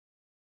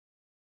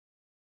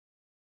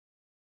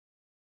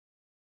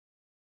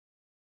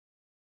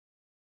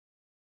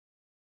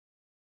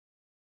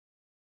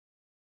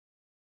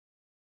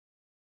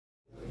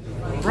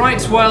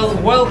Right, well,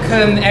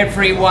 welcome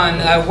everyone.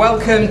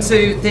 Welcome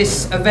to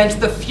this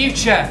event, The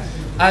Future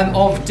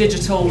of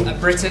Digital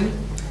Britain.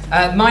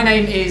 My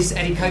name is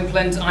Eddie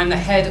Copeland. I'm the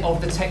head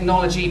of the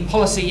Technology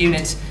Policy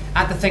Unit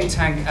at the think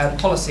tank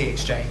Policy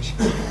Exchange.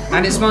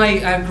 And it's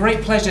my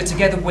great pleasure,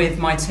 together with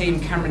my team,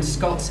 Cameron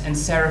Scott and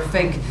Sarah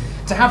Fink,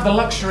 to have the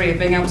luxury of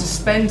being able to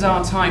spend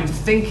our time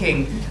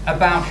thinking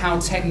about how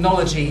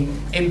technology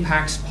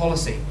impacts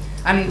policy.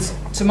 And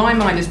to my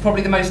mind, it's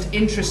probably the most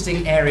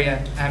interesting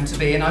area to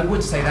be in. I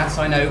would say that,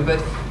 I know, but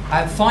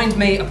find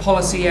me a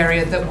policy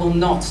area that will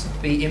not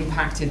be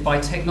impacted by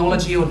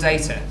technology or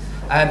data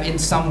in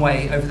some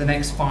way over the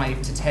next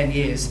 5 to 10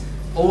 years.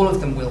 All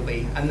of them will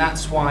be, and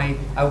that's why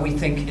we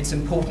think it's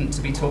important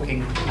to be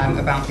talking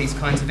about these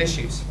kinds of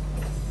issues.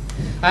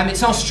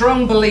 It's our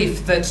strong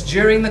belief that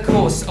during the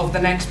course of the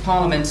next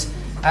Parliament,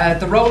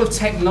 the role of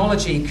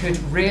technology could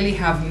really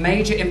have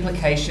major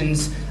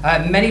implications,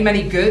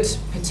 many good,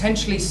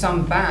 potentially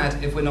some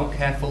bad if we're not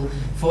careful,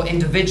 for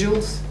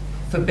individuals,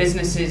 for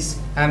businesses,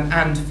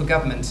 and for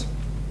government.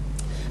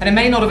 And it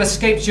may not have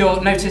escaped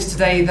your notice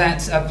today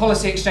that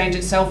Policy Exchange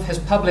itself has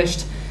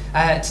published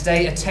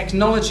today a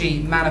technology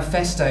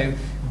manifesto,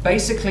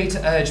 basically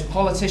to urge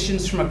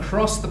politicians from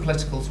across the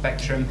political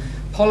spectrum,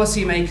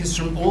 policymakers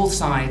from all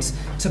sides,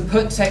 to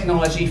put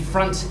technology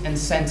front and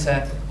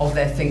centre of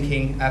their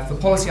thinking for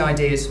policy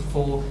ideas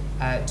for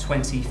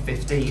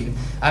 2015.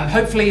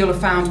 Hopefully you'll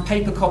have found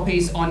paper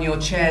copies on your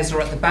chairs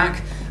or at the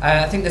back.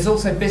 I think there's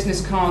also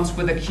business cards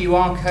with a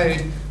QR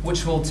code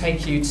which will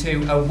take you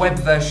to a web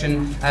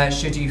version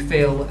should you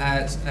feel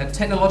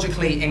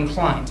technologically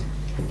inclined.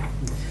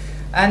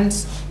 And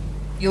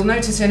you'll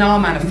notice in our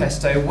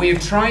manifesto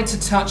we've tried to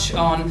touch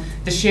on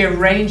the sheer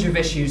range of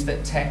issues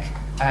that tech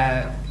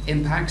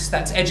impacts.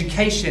 That's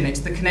education, it's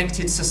the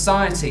connected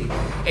society,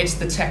 it's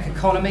the tech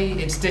economy,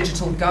 it's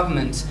digital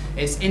government,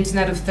 it's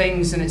Internet of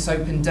Things and it's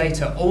open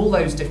data, all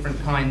those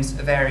different kinds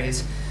of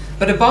areas.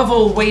 But above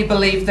all, we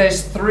believe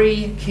there's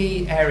three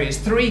key areas,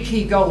 three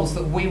key goals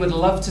that we would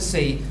love to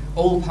see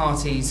all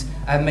parties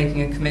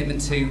making a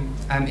commitment to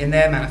in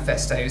their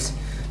manifestos.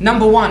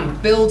 Number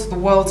one, build the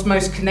world's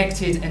most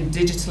connected and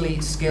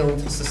digitally skilled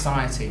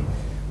society.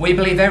 We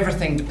believe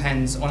everything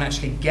depends on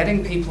actually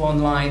getting people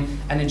online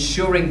and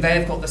ensuring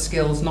they've got the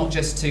skills not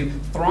just to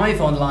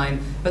thrive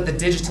online, but the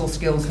digital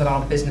skills that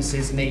our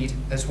businesses need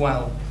as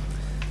well.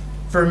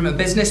 From a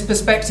business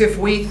perspective,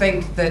 we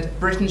think that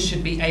Britain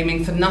should be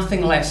aiming for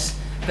nothing less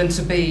than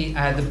to be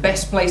the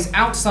best place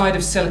outside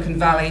of Silicon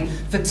Valley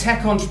for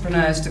tech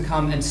entrepreneurs to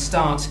come and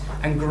start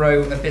and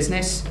grow a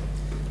business.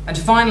 And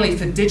finally,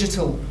 for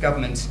digital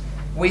government,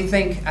 we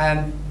think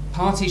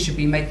parties should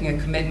be making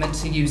a commitment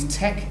to use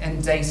tech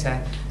and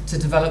data to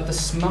develop the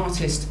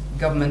smartest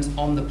government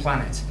on the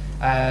planet.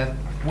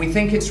 We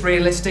think it's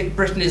realistic.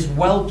 Britain is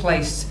well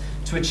placed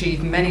to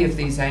achieve many of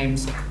these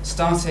aims,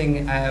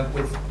 starting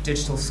with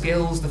digital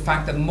skills, the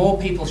fact that more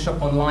people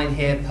shop online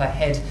here per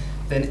head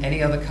than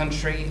any other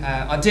country.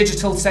 Our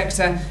digital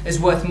sector is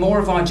worth more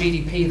of our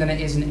GDP than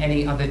it is in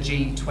any other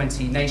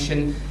G20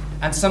 nation.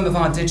 And some of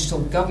our digital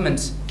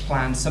government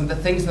plans, some of the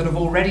things that have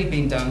already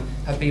been done,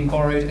 have been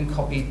borrowed and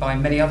copied by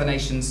many other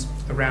nations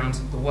around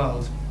the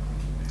world.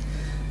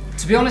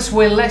 To be honest,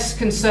 we're less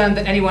concerned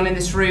that anyone in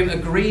this room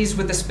agrees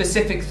with the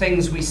specific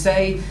things we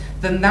say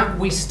than that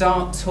we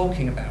start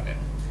talking about it.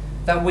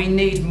 That we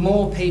need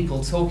more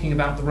people talking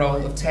about the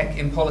role of tech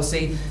in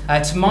policy.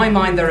 To my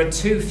mind, there are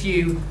too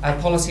few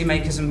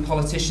policymakers and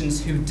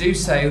politicians who do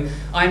so.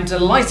 I'm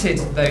delighted,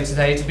 though,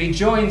 today to be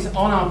joined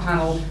on our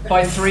panel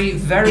by three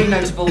very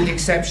notable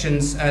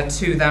exceptions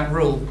to that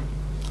rule.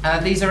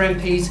 These are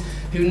MPs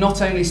who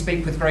not only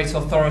speak with great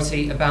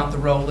authority about the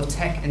role of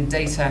tech and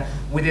data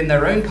within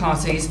their own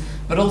parties,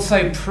 but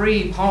also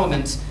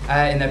pre-parliament,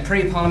 in their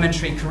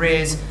pre-parliamentary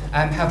careers,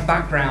 have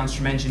backgrounds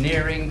from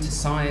engineering to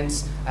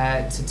science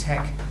to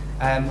tech,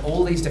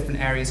 all these different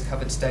areas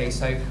covered today.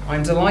 So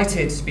I'm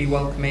delighted to be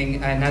welcoming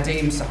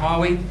Nadhim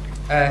Zahawi,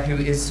 who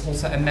is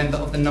also a member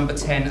of the Number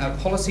 10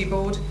 Policy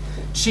Board,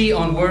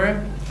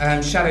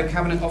 Onwurah, Shadow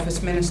Cabinet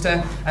Office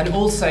Minister, and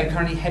also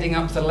currently heading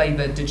up the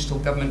Labour Digital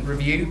Government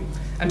Review,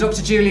 and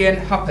Dr. Julian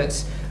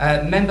Huppert,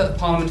 Member of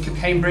Parliament for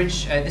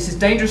Cambridge. This is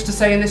dangerous to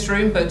say in this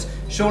room, but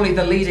surely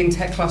the leading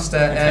tech cluster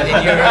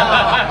in Europe,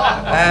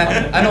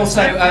 and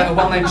also a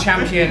well-known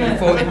champion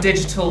for a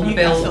digital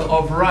bill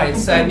of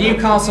rights.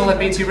 Newcastle I've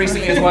been to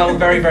recently as well,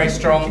 very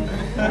strong.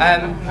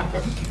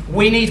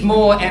 We need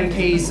more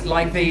MPs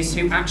like these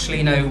who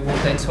actually know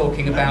what they're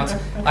talking about.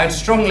 I'd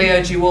strongly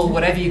urge you all,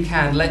 whatever you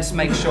can, let's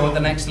make sure at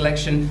the next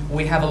election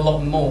we have a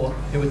lot more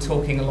who are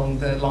talking along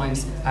the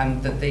lines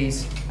that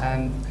these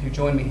who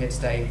join me here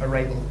today are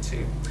able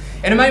to.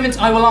 In a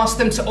moment, I will ask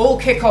them to all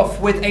kick off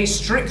with a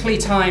strictly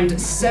timed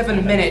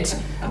 7-minute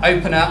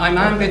opener. I'm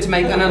now going to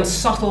make an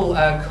unsubtle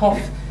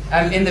cough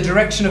in the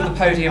direction of the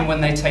podium when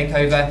they take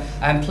over.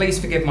 Please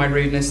forgive my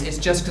rudeness. It's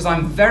just because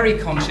I'm very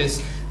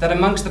conscious that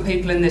amongst the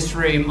people in this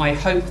room, I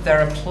hope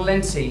there are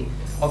plenty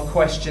of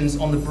questions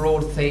on the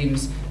broad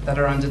themes that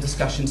are under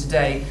discussion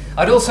today.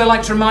 I'd also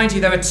like to remind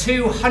you there are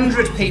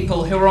 200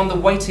 people who are on the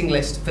waiting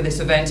list for this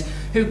event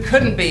who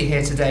couldn't be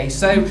here today.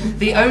 So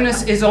the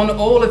onus is on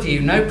all of you,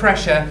 no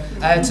pressure,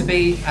 to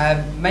be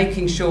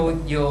making sure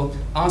you're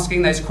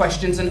asking those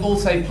questions. And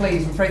also,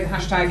 please, I'm afraid the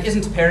hashtag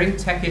isn't appearing,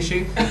 tech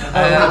issue,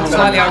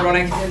 slightly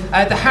ironic.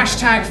 The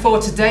hashtag for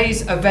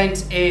today's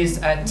event is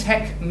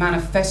Tech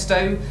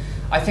Manifesto.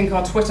 I think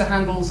our Twitter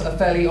handles are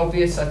fairly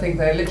obvious. I think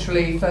they're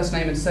literally first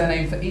name and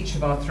surname for each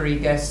of our three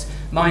guests.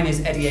 Mine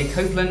is Eddie A.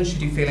 Copeland.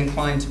 Should you feel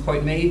inclined to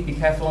quote me, be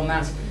careful on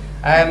that.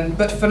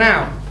 But for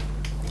now,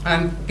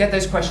 get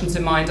those questions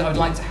in mind. I would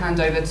like to hand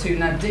over to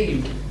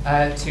Nadhim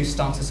to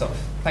start us off.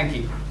 Thank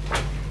you.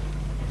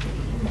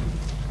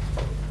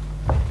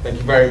 Thank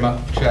you very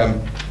much,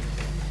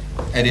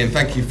 Eddie, and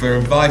thank you for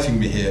inviting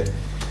me here.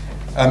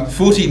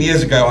 14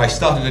 years ago, I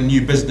started a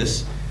new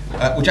business,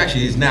 which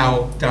actually is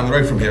now down the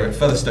road from here at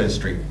Featherstone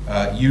Street,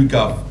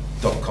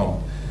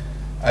 yougov.com.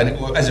 And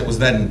as it was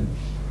then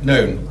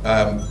known,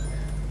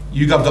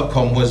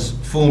 yougov.com was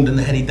formed in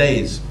the heady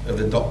days of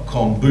the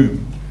dot-com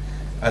boom.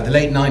 The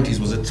late 90s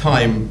was a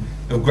time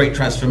of great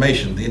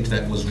transformation. The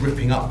internet was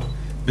ripping up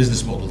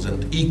business models,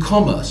 and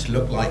e-commerce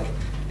looked like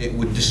it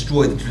would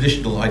destroy the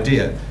traditional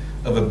idea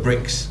of a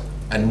bricks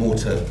and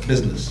mortar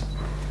business.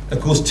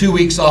 Of course, 2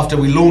 weeks after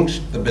we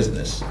launched the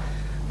business,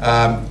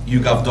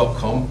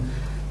 yougov.com,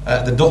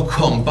 the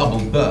dot-com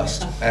bubble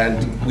burst,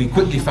 and we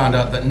quickly found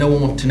out that no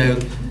one wanted to know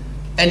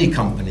any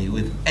company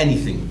with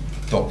anything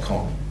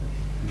 .com.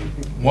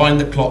 Wind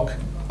the clock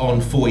on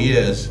 4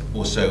 years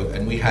or so,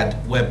 and we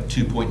had Web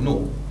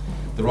 2.0,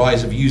 the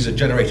rise of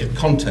user-generated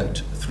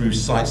content through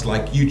sites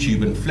like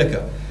YouTube and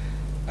Flickr,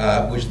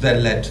 which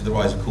then led to the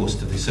rise, of course,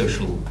 to the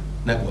social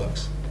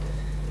networks.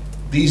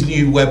 These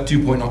new Web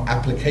 2.0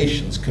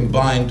 applications,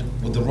 combined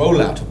with the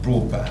rollout of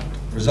broadband,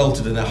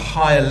 resulted in a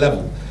higher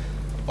level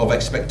of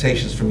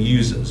expectations from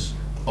users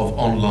of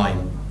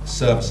online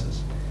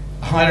services.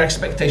 A higher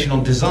expectation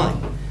on design,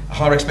 a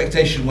higher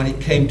expectation when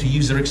it came to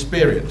user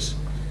experience.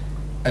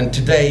 And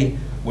today,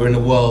 we're in a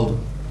world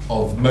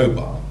of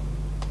mobile.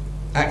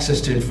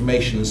 Access to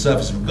information and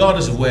services,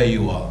 regardless of where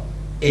you are,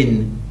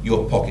 in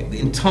your pocket. The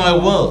entire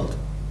world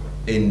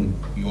in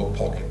your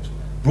pocket.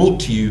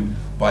 Brought to you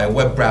by a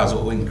web browser,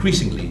 or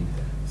increasingly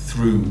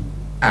through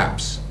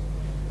apps.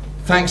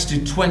 Thanks to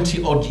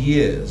 20-odd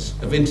years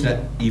of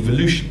internet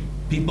evolution,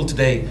 people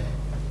today,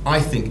 I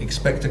think,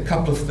 expect a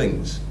couple of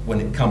things when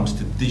it comes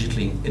to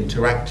digitally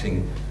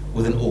interacting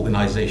with an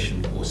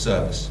organization or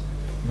service.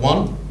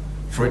 One,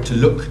 for it to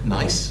look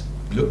nice,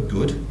 look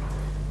good.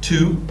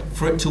 Two,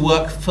 for it to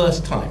work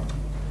first time.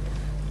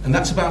 And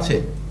that's about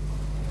it.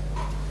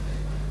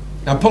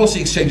 Now,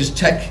 Policy Exchange's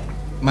Tech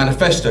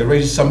Manifesto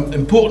raises some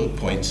important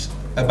points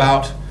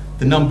about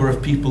the number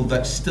of people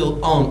that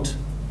still aren't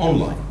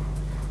online.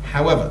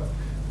 However,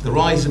 the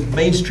rise of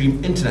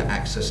mainstream internet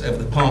access over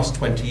the past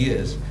 20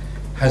 years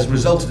has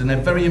resulted in a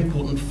very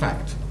important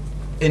fact.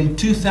 In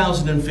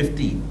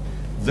 2015,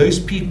 those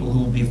people who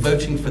will be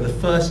voting for the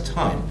first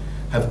time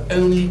have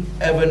only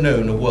ever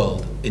known a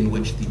world in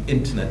which the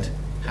internet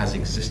has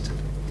existed.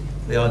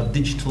 They are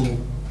digital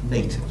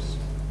natives.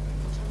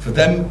 For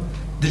them,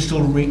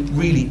 digital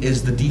really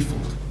is the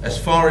default. As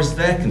far as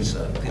they're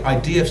concerned, the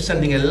idea of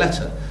sending a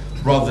letter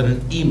rather than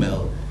an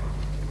email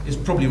is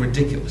probably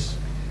ridiculous.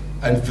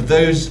 And for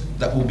those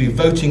that will be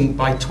voting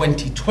by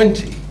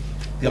 2020,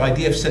 the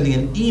idea of sending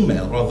an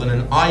email rather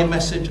than an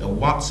iMessage, a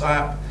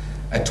WhatsApp,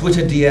 a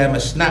Twitter DM, a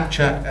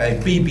Snapchat, a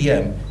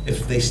BBM,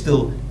 if they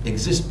still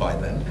exist by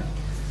then,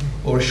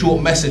 or a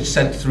short message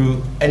sent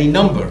through any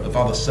number of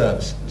other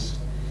services,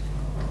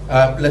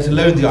 let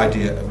alone the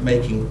idea of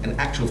making an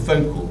actual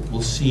phone call,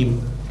 will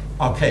seem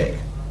archaic.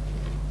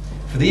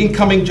 For the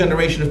incoming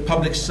generation of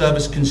public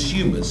service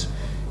consumers,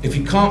 if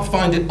you can't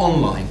find it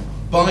online,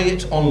 buy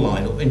it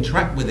online, or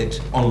interact with it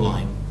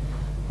online,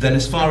 then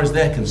as far as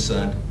they're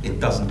concerned,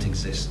 it doesn't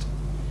exist.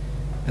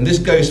 And this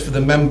goes for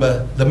the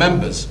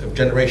members of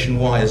Generation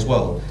Y as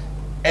well.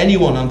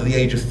 Anyone under the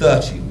age of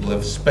 30 will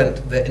have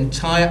spent their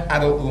entire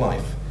adult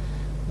life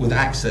with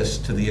access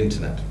to the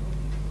internet.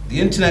 The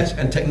internet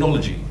and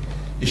technology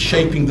is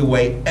shaping the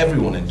way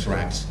everyone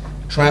interacts,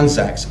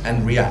 transacts,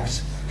 and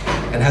reacts,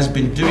 and has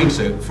been doing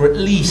so for at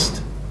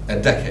least a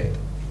decade.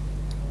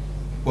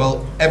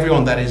 Well,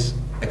 everyone, that is,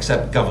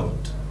 except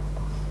government.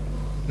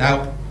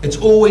 Now, it's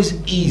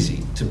always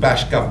easy to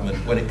bash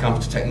government when it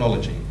comes to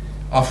technology.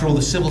 After all,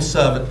 the civil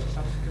servant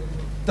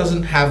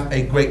doesn't have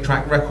a great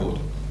track record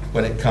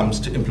when it comes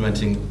to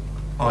implementing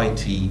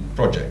IT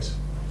projects.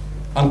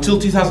 Until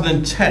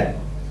 2010,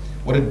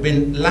 what had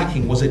been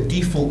lacking was a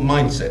default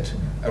mindset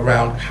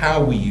around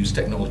how we use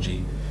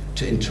technology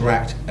to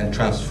interact and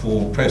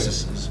transform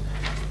processes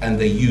and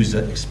their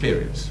user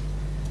experience.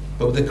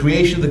 But with the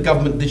creation of the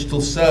government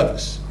digital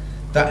service,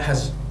 that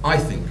has, I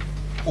think,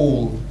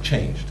 all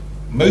changed.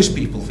 Most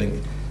people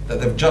think that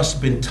they've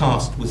just been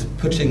tasked with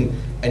putting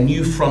a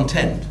new front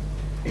end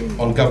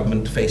on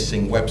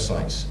government-facing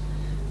websites.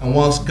 And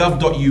whilst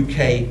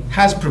gov.uk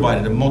has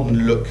provided a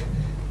modern look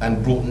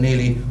and brought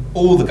nearly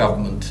all the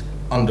government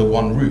under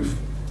one roof,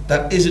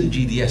 that isn't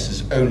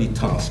GDS's only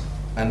task,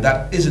 and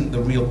that isn't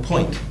the real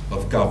point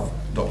of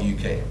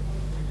gov.uk.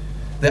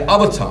 Their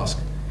other task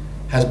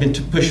has been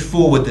to push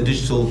forward the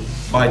digital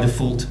by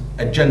default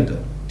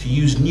agenda, to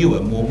use newer,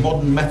 more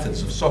modern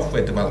methods of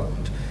software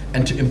development,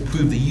 and to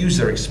improve the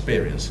user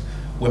experience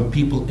when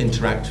people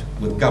interact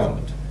with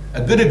government.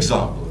 A good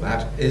example of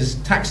that is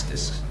tax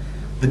discs.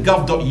 The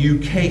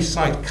gov.uk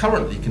site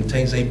currently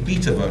contains a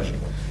beta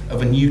version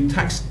of a new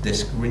tax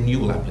disc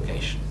renewal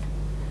application.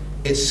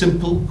 It's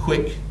simple,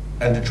 quick,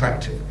 and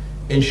attractive.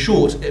 In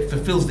short, it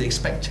fulfills the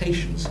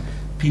expectations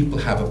people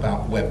have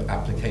about web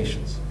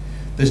applications.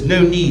 There's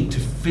no need to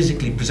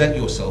physically present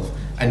yourself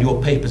and your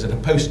papers at a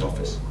post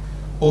office,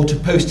 or to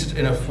post it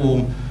in a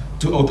form,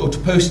 or to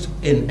post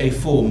in a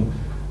form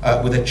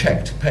with a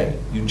check to pay.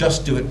 You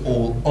just do it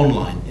all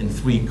online in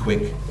 3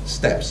 quick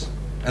steps.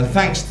 And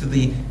thanks to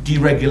the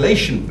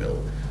deregulation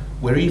bill,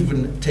 we're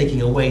even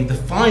taking away the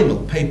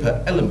final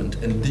paper element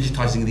and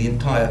digitizing the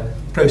entire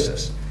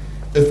process.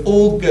 If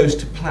all goes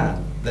to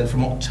plan, then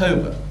from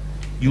October,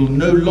 you'll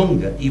no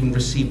longer even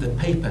receive the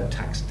paper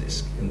tax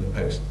disc in the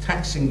post.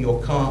 Taxing your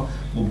car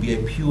will be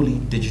a purely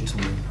digital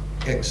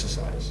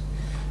exercise.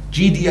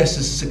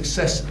 GDS's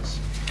successes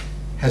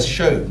has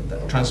shown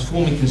that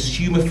transforming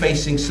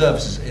consumer-facing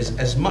services is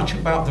as much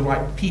about the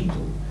right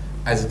people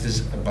as it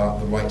is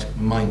about the right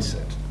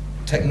mindset.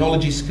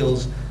 Technology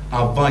skills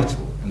are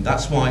vital, and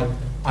that's why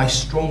I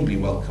strongly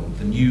welcome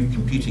the new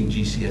computing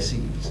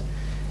GCSEs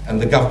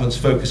and the government's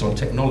focus on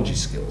technology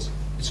skills.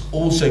 It's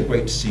also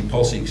great to see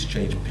Policy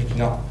Exchange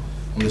picking up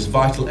on this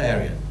vital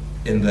area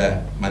in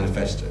their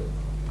manifesto.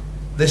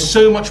 There's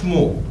so much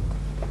more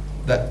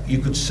that you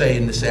could say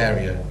in this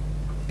area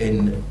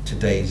in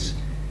today's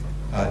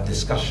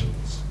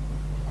discussions.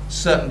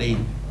 Certainly,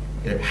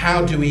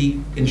 how do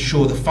we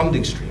ensure the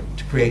funding stream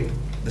to create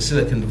the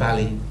Silicon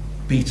Valley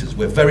beaters?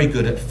 We're very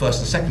good at first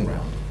and second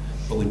round,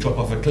 but we drop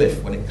off a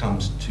cliff when it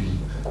comes to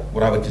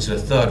what I would consider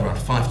third round,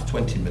 £5 to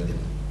 20 million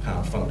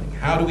funding.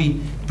 How do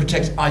we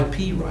protect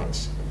IP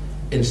rights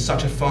in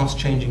such a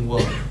fast-changing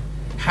world?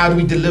 How do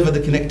we deliver the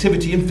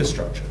connectivity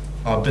infrastructure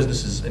our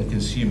businesses and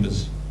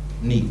consumers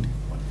need?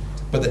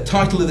 But the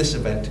title of this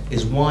event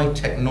is Why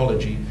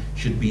Technology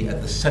Should Be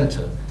at the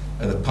Centre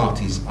of the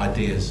Party's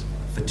Ideas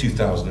for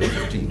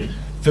 2015.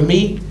 For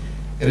me,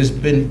 it has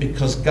been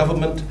because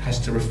government has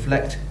to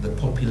reflect the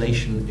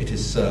population it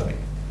is serving.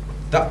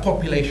 That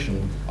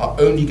population are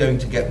only going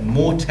to get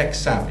more tech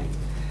savvy,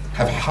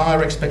 have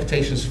higher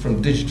expectations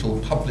from digital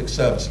public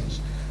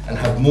services, and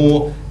have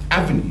more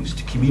avenues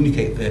to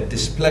communicate their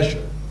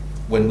displeasure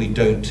when we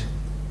don't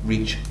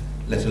reach,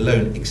 let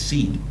alone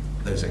exceed,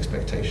 those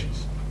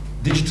expectations.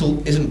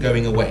 Digital isn't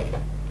going away.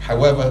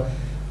 However,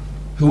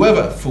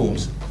 whoever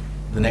forms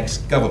the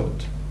next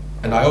government,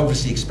 and I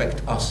obviously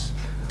expect us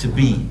to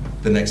be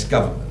the next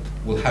government,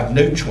 will have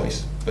no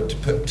choice but to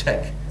put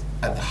tech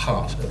at the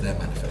heart of their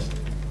manifesto.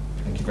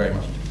 Thank you very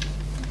much.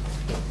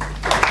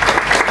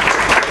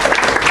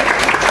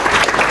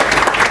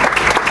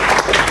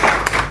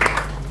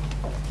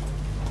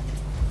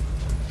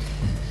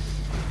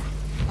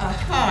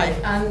 Hi,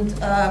 and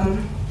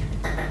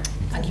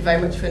thank you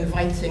very much for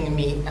inviting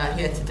me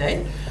here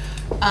today.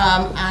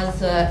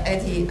 As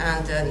Eddie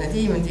and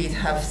Nadhim indeed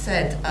have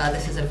said,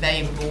 this is a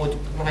very broad,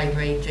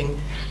 wide-ranging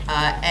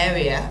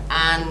area,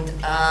 and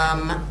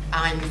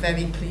I'm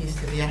very pleased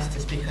to be asked to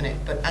speak on it.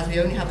 But as we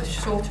only have a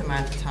short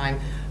amount of time,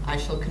 I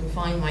shall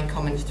confine my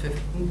comments to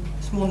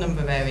a small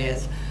number of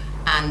areas,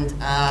 and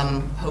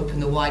hope in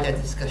the wider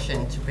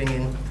discussion to bring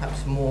in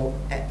perhaps more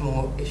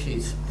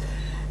issues.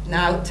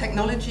 Now,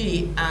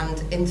 technology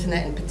and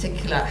internet in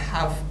particular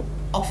have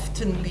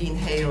often been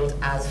hailed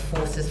as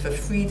forces for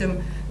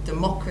freedom,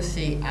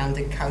 democracy and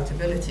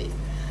accountability.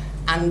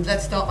 And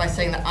let's start by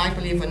saying that I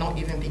believe we're not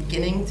even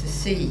beginning to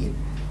see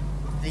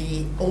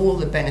all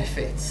the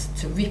benefits,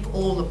 to reap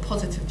all the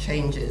positive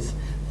changes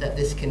that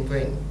this can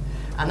bring.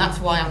 And that's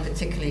why I'm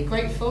particularly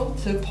grateful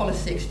to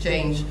Policy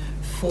Exchange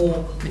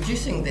for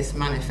producing this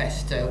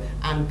manifesto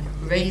and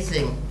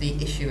raising the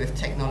issue of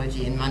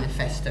technology in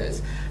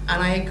manifestos.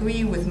 And I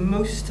agree with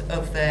most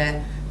of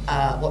their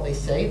what they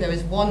say. There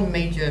is one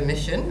major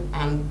omission,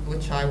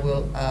 which I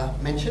will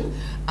mention,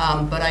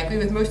 but I agree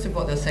with most of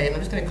what they'll say, and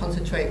I'm just going to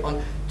concentrate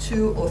on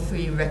 2 or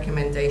 3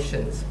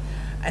 recommendations.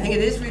 I think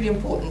it is really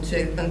important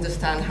to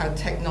understand how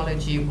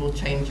technology will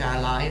change our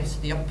lives,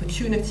 the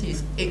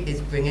opportunities it is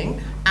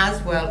bringing,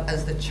 as well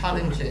as the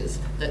challenges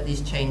that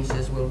these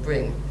changes will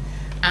bring.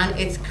 And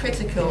it's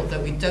critical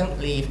that we don't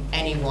leave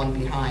anyone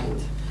behind.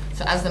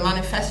 So as the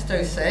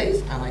manifesto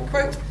says, and I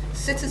quote,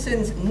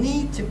 citizens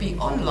need to be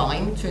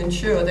online to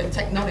ensure that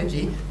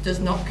technology does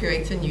not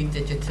create a new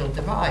digital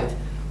divide.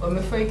 Well, I'm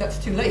afraid that's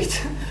too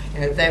late.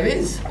 There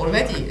is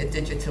already a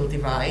digital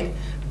divide,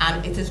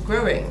 and it is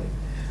growing.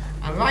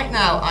 And right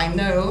now, I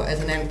know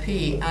as an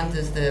MP and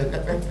as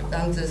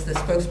the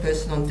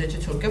spokesperson on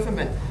digital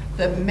government,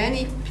 that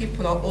many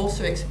people are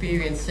also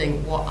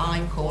experiencing what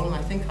I call, and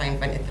I think I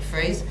invented the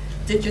phrase,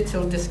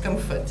 digital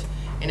discomfort.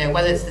 You know,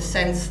 whether it's the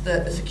sense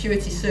that the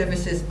security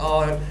services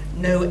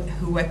know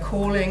who we're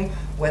calling,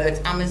 whether it's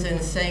Amazon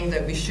saying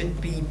that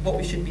what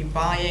we should be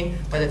buying,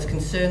 whether it's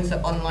concerns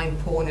that online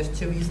porn is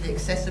too easily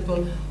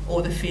accessible,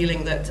 or the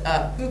feeling that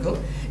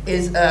Google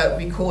is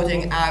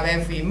recording our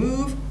every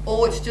move,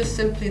 or it's just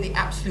simply the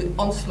absolute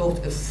onslaught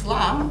of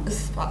spam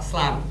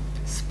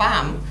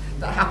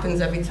that happens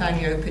every time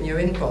you open your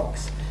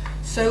inbox.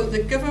 So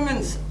the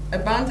government's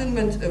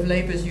abandonment of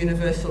Labour's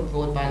universal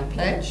broadband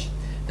pledge,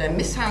 their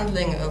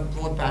mishandling of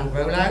broadband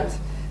rollout,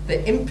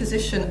 the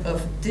imposition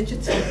of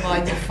digital by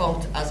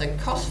default as a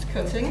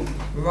cost-cutting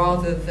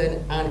rather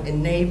than an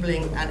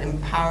enabling and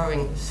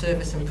empowering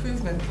service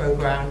improvement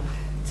programme,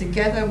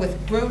 together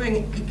with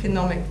growing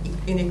economic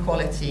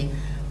inequality,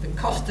 the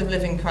cost of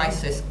living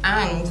crisis,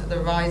 and the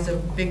rise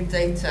of big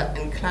data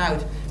and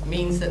cloud,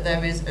 means that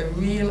there is a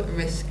real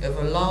risk of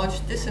a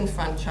large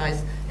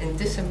disenfranchised and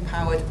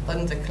disempowered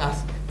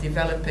underclass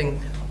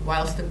developing,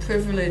 whilst the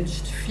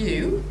privileged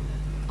few,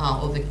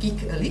 or the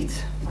geek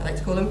elite, I like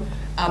to call them,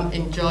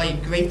 enjoy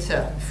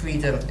greater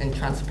freedom and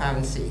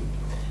transparency.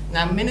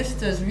 Now,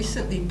 ministers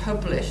recently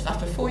published,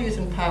 after 4 years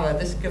in power,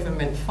 this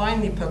government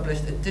finally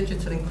published a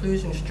digital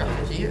inclusion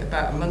strategy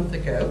about a month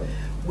ago,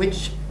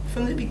 which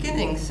from the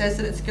beginning says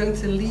that it's going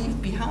to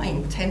leave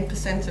behind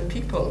 10% of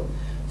people.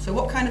 So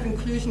what kind of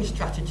inclusion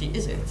strategy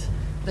is it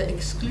that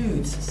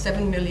excludes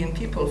 7 million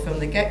people from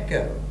the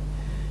get-go?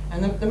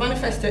 And the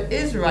manifesto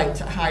is right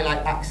to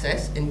highlight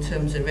access in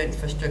terms of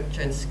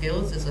infrastructure and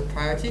skills as a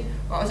priority.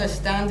 What was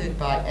astounded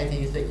by,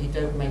 Eddie, is that you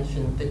don't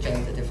mention the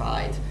gender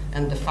divide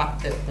and the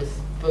fact that this,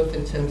 both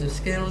in terms of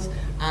skills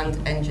and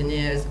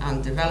engineers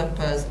and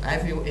developers,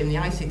 in the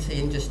ICT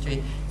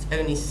industry, it's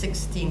only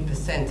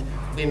 16%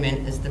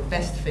 women is the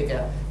best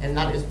figure, and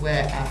that is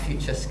where our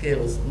future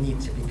skills need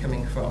to be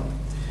coming from.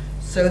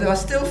 So there are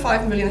still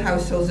 5 million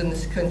households in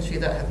this country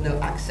that have no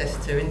access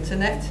to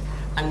internet,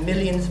 and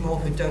millions more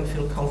who don't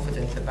feel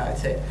confident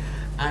about it.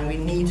 And we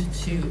need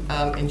to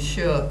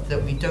ensure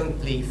that we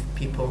don't leave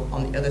people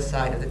on the other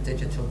side of the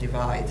digital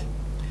divide.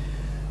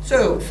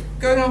 So,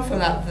 going on from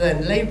that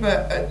then,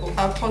 Labour,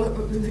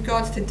 with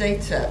regards to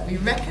data, we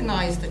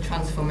recognise the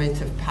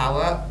transformative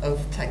power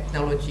of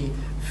technology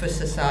for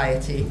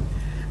society,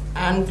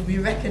 and we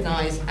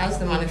recognise, as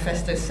the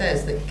manifesto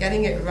says, that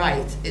getting it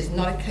right is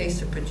not a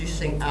case of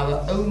producing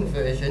our own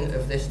version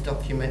of this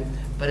document,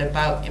 but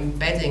about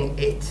embedding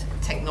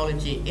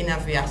technology in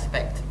every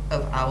aspect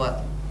of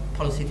our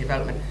policy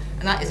development.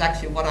 And that is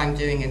actually what I'm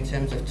doing in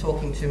terms of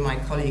talking to my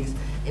colleagues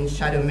in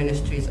shadow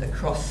ministries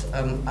across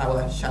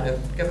our shadow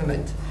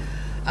government.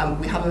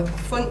 We have a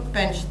front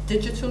bench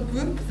digital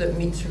group that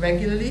meets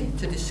regularly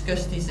to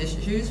discuss these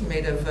issues,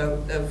 made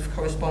of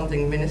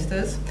corresponding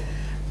ministers.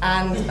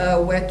 And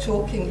we're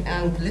talking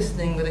and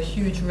listening with a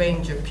huge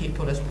range of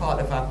people as part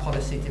of our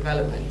policy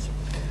development.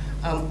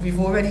 We've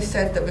already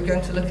said that we're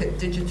going to look at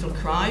digital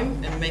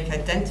crime and make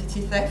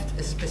identity theft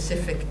a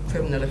specific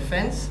criminal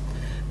offence.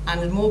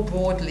 And more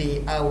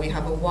broadly, we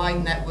have a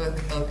wide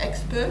network of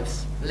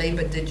experts,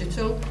 Labour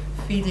Digital,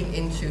 feeding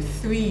into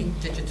 3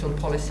 digital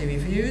policy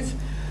reviews.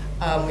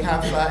 We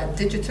have a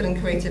Digital and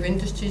Creative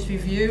Industries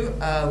Review,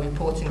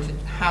 reporting to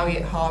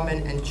Harriet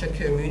Harman and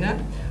Chuka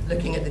Muna,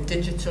 looking at the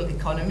digital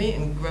economy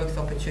and growth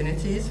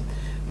opportunities.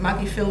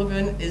 Maggie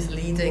Philbin is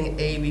leading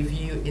a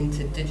review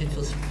into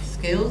digital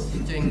skills.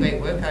 She's doing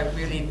great work. I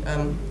really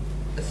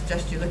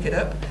suggest you look it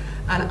up.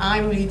 And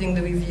I'm leading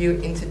the review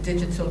into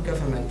digital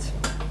government.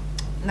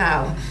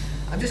 Now,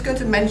 I'm just going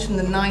to mention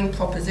the 9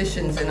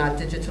 propositions in our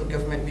digital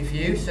government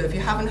review. So if you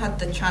haven't had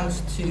the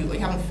chance to, or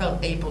you haven't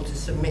felt able to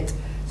submit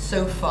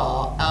so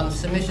far,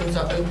 submissions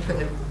are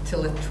open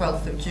till the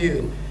 12th of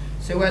June.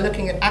 So we're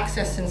looking at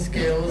access and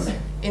skills,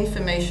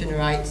 information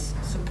rights,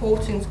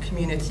 supporting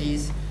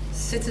communities,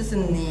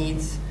 citizen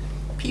needs,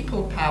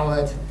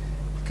 people-powered,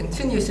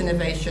 continuous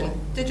innovation,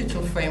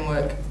 digital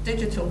framework,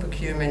 digital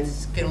procurement,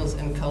 skills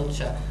and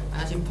culture.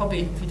 And as you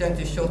probably, if you don't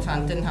do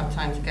shorthand, didn't have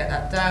time to get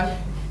that down,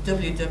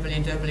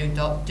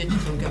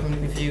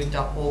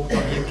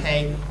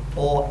 www.digitalgovernmentreview.org.uk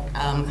or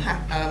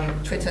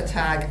Twitter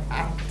tag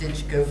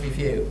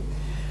 @DigGovReview.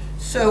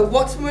 So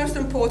what's most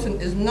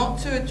important is not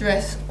to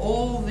address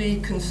all the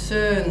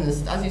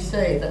concerns, as you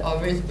say, that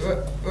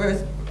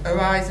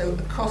arise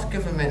across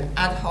government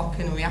ad hoc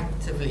and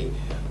reactively.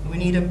 We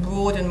need a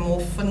broad and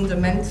more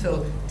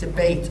fundamental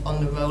debate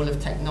on the role of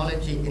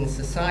technology in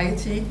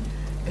society.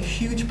 A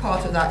huge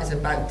part of that is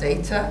about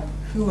data,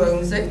 who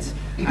owns it,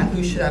 and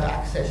who should have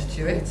access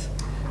to it.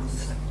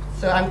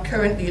 So I'm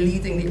currently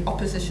leading the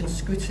opposition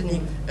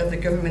scrutiny of the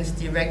government's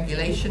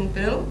deregulation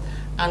bill,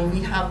 and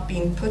we have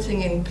been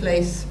putting in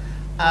place,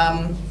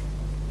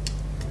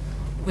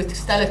 with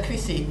Stella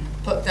Creasy,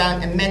 put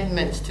down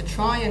amendments to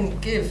try and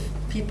give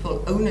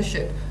people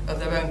ownership of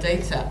their own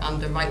data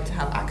and the right to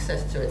have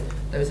access to it.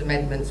 Those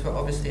amendments were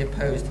obviously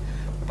opposed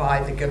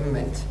by the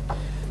government.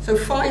 So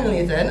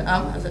finally then,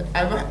 I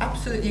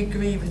absolutely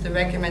agree with the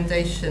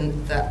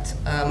recommendation that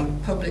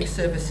public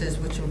services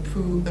which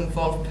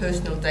involve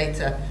personal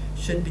data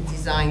should be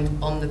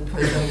designed on the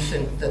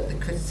presumption that the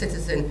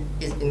citizen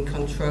is in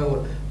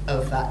control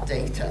of that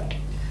data.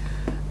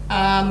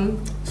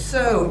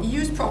 So,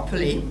 used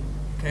properly,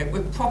 okay,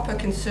 with proper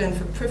concern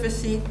for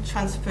privacy,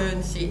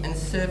 transparency and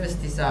service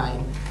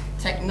design,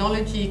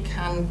 technology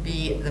can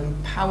be the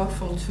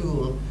powerful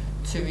tool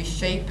to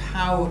reshape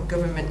how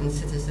government and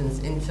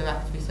citizens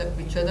interact with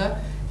each other,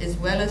 as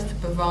well as to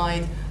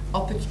provide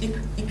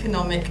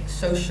economic,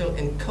 social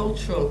and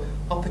cultural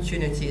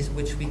opportunities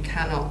which we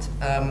cannot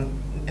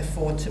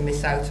afford to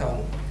miss out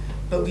on.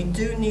 But we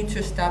do need to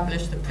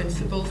establish the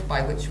principles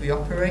by which we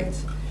operate.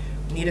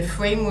 We need a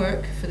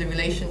framework for the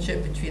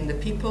relationship between the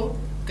people,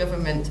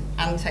 government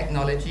and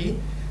technology.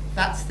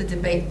 That's the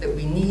debate that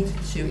we need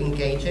to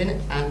engage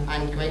in, and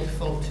I'm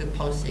grateful to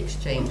Policy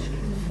Exchange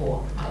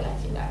for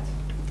highlighting that.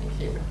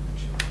 Thank you.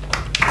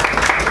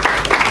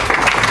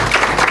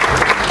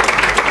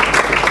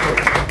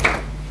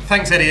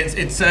 Thanks, Eddie.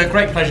 It's a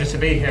great pleasure to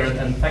be here,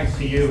 and thanks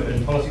to you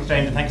and Policy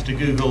Exchange, and thanks to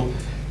Google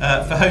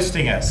for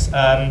hosting us.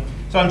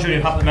 So I'm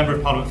Julian Huppert, Member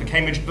of Parliament for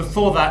Cambridge.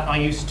 Before that, I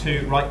used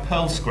to write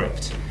Perl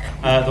script,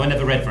 though I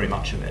never read very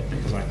much of it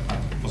because I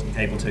wasn't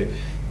able to.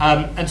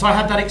 And so I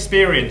had that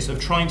experience of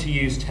trying to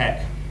use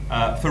tech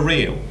for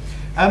real.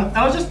 And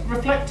I was just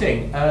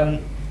reflecting.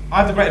 I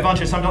have the great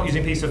advantage, so I'm not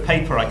using a piece of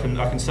paper. I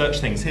can search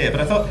things here.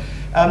 But I thought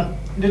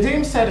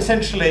Nadhim said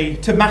essentially,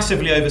 to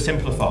massively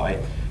oversimplify,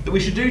 that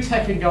we should do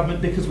tech in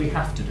government because we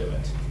have to do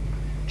it.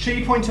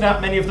 She pointed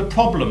out many of the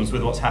problems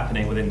with what's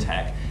happening within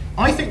tech.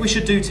 I think we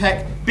should do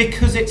tech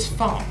because it's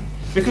fun,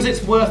 because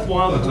it's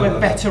worthwhile, because we're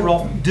better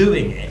off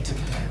doing it.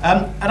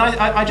 And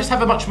I just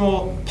have a much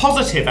more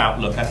positive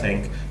outlook, I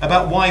think,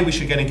 about why we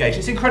should get engaged.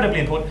 It's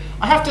incredibly important.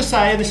 I have to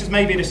say, and this is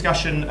maybe a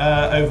discussion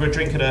over a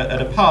drink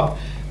at a pub,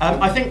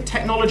 I think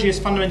technology is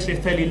fundamentally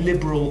a fairly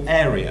liberal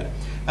area.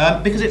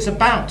 Because it's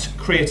about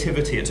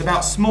creativity, it's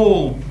about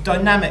small,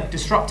 dynamic,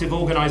 disruptive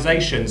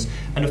organisations,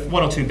 and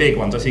one or two big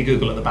ones. I see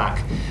Google at the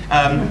back.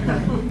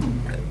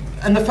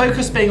 And the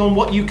focus being on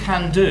what you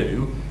can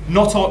do,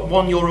 not on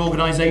what your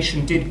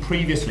organisation did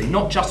previously,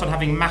 not just on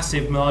having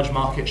massive large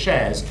market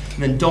shares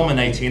and then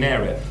dominating an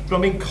area, but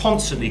on being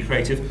constantly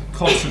creative,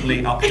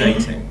 constantly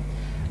updating.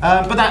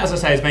 But that, as I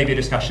say, is maybe a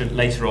discussion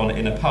later on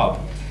in a pub.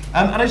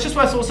 And it's just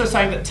worth also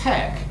saying that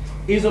tech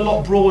is a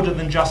lot broader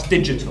than just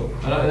digital.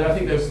 And I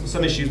think there's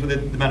some issues with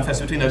the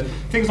manifesto between those.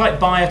 Things like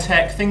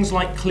biotech, things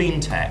like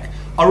clean tech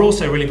are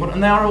also really important,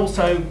 and they are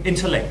also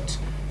interlinked,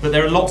 that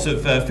there are lots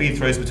of feed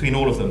throws between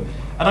all of them.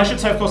 And I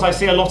should say, of course, I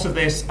see a lot of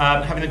this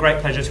having the great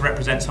pleasure to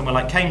represent somewhere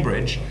like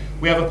Cambridge.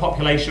 We have a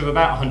population of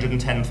about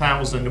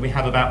 110,000, and we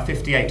have about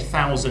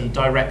 58,000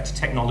 direct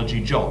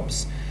technology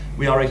jobs.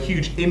 We are a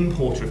huge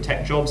importer of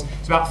tech jobs.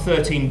 It's about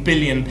 £13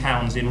 billion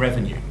in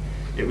revenue.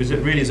 It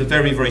really is a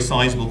very, very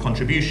sizable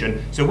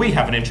contribution. So we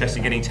have an interest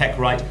in getting tech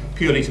right,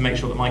 purely to make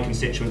sure that my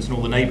constituents and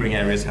all the neighbouring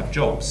areas have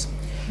jobs.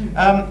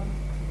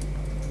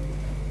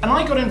 And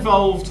I got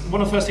involved,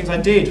 one of the first things I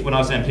did when I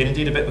was an MP, and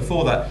indeed a bit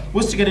before that,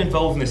 was to get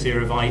involved in this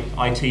area of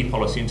IT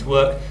policy and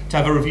to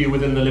have a review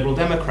within the Liberal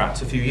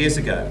Democrats a few years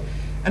ago.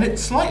 And it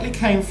slightly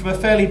came from a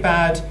fairly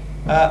bad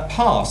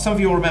past. Some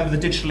of you will remember the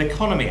Digital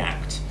Economy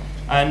Act,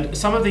 and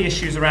some of the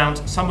issues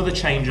around some of the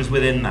changes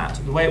within that.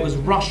 The way it was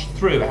rushed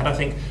through, it had, I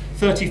think,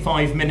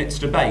 35 minutes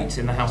debate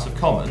in the House of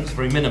Commons,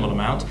 very minimal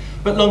amount,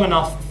 but long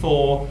enough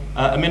for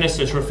a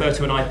minister to refer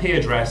to an IP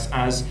address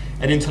as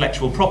an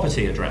intellectual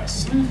property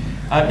address.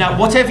 Now,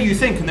 whatever you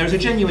think, and there is a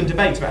genuine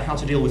debate about how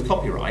to deal with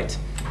copyright,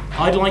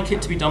 I'd like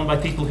it to be done by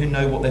people who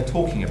know what they're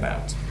talking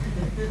about.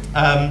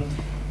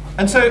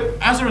 And so,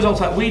 as a result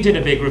of that, we did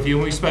a big review,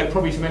 and we spoke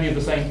probably to many of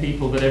the same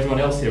people that everyone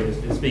else here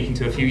is speaking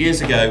to a few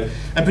years ago,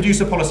 and produced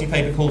a policy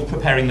paper called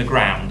Preparing the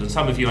Ground, and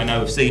some of you I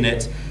know have seen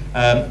it.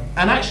 And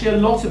actually a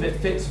lot of it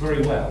fits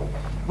very well.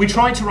 We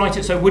tried to write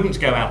it so it wouldn't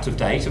go out of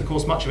date. Of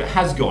course, much of it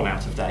has gone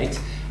out of date.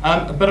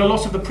 But a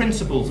lot of the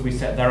principles we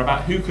set there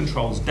about who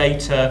controls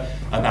data,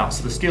 about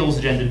the skills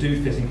agenda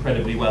do fit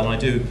incredibly well. And I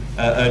do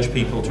urge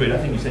people to read. I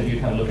think you said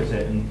you'd have a look at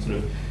it and sort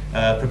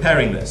of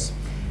preparing this.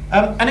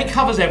 And it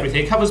covers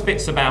everything. It covers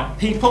bits about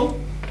people.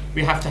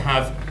 We have to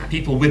have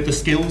people with the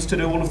skills to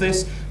do all of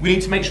this. We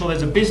need to make sure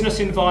there's a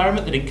business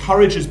environment that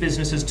encourages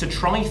businesses to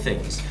try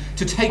things,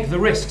 to take the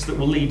risks that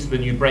will lead to the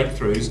new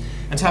breakthroughs,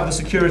 and to have the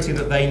security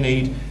that they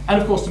need,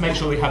 and of course to make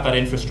sure we have that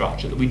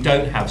infrastructure, that we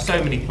don't have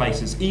so many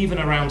places, even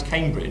around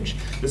Cambridge,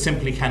 that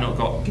simply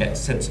cannot get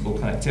sensible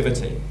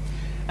connectivity.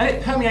 And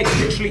it permeates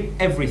literally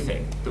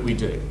everything that we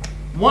do.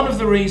 One of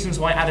the reasons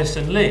why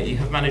Addison Lee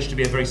have managed to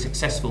be a very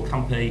successful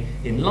company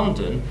in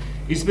London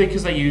is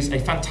because they use a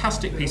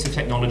fantastic piece of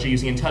technology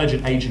using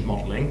intelligent agent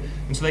modelling,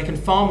 and so they can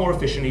far more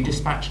efficiently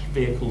dispatch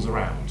vehicles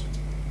around.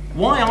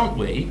 Why aren't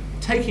we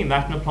taking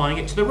that and applying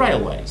it to the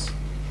railways?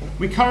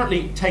 We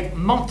currently take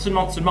months and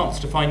months and months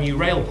to find new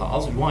rail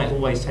paths, and why it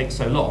always takes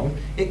so long.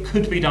 It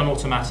could be done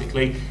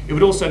automatically. It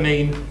would also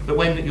mean that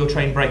when your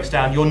train breaks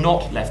down, you're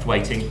not left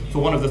waiting for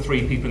one of the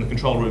 3 people in the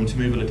control room to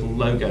move a little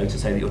logo to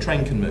say that your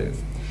train can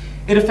move.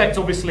 It affects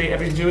obviously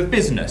everything to do with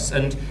business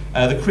and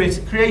the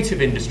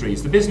creative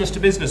industries, the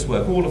business-to-business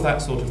work, all of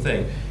that sort of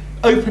thing.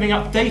 opening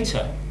up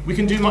data. We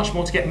can do much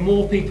more to get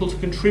more people to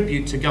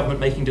contribute to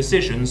government making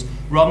decisions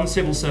rather than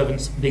civil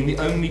servants being the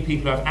only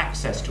people who have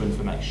access to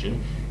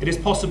information. It is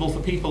possible for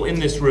people in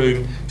this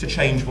room to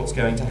change what's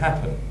going to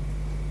happen.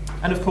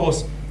 And of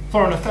course,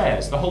 foreign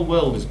affairs. The whole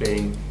world is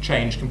being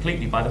changed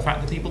completely by the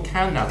fact that people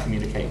can now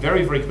communicate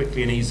very, very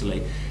quickly and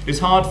easily. It's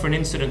hard for an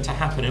incident to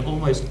happen in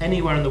almost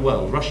anywhere in the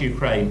world, Russia,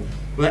 Ukraine,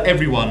 without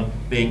everyone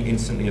being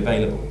instantly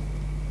available.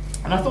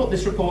 And I thought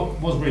this report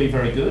was really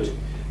very good.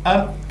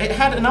 It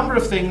had a number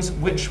of things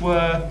which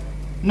were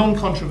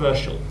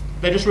non-controversial.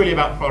 They're just really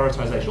about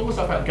prioritisation, all the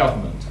stuff about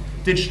government,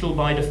 digital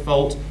by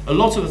default. A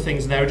lot of the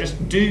things there are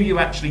just, do you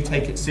actually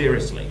take it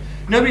seriously?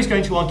 Nobody's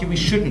going to argue we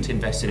shouldn't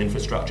invest in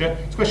infrastructure.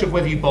 It's a question of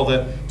whether you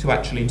bother to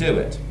actually do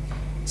it.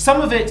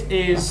 Some of it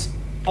is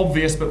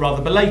obvious but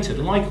rather belated,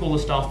 like all the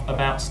stuff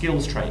about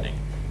skills training.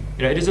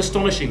 You know, it is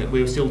astonishing that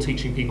we're still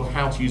teaching people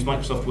how to use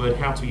Microsoft Word,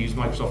 how to use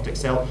Microsoft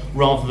Excel,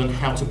 rather than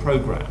how to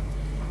program.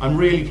 I'm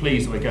really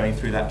pleased that we're going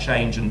through that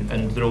change and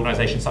that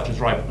organisations such as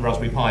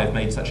Raspberry Pi have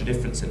made such a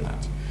difference in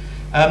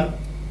that.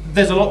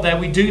 There's a lot there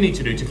we do need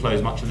to do to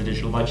close much of the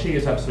digital divide. She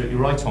is absolutely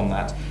right on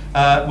that.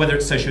 Whether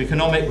it's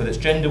socioeconomic, whether it's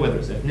gender, whether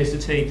it's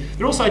ethnicity.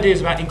 There are also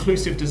ideas about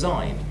inclusive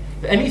design.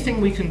 That anything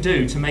we can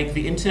do to make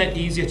the internet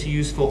easier to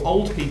use for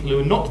old people who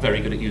are not very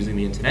good at using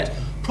the internet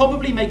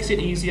probably makes it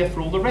easier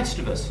for all the rest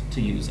of us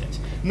to use it.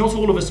 Not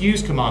all of us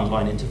use command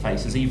line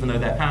interfaces, even though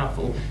they're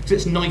powerful, because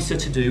it's nicer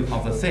to do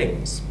other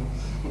things.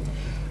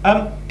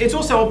 It's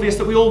also obvious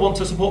that we all want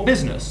to support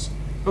business,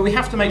 but we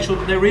have to make sure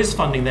that there is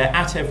funding there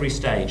at every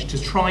stage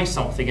to try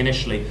something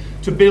initially,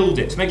 to build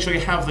it, to make sure you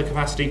have the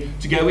capacity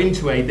to go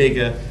into a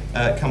bigger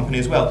company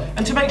as well,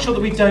 and to make sure that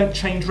we don't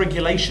change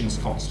regulations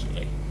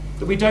constantly,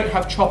 that we don't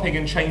have chopping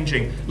and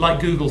changing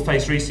like Google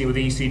faced recently with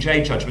the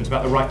ECJ judgment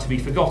about the right to be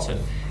forgotten.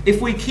 If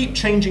we keep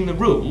changing the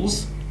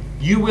rules,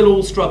 you will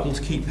all struggle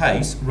to keep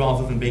pace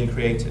rather than being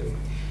creative.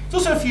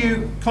 There's also a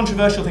few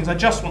controversial things I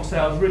just want to say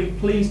I was really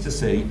pleased to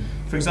see.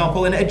 For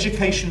example, an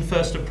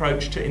education-first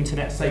approach to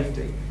internet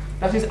safety.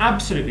 That is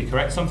absolutely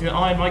correct, something that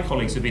I and my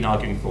colleagues have been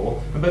arguing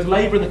for, and both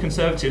Labour and the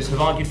Conservatives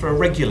have argued for a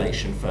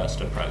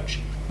regulation-first approach,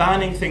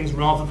 banning things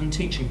rather than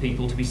teaching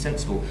people to be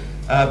sensible.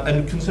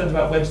 And concerns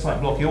about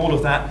website blocking, all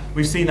of that,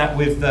 we've seen that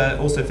with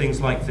also things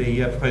like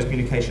the proposed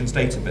communications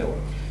data bill.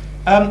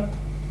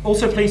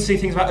 Also pleased to see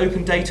things about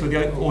open data with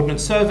the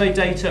Ordnance Survey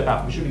data,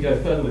 about should we go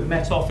further with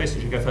Met Office,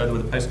 should we go further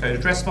with the postcode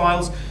address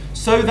files,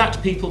 so that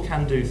people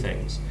can do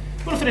things.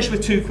 I want to finish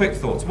with two quick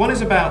thoughts. One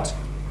is about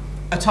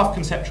a tough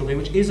conceptual thing,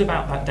 which is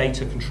about that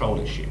data control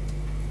issue.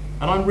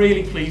 And I'm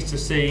really pleased to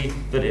see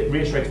that it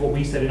reiterates what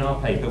we said in our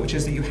paper, which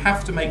is that you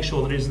have to make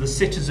sure that it is the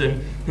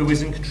citizen who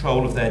is in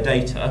control of their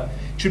data.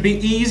 It should be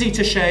easy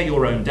to share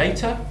your own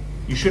data.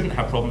 You shouldn't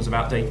have problems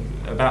about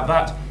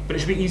that, but it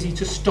should be easy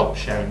to stop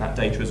sharing that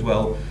data as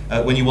well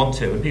when you want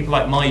to. And people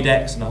like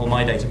MyDex and the whole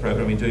MyData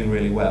program are doing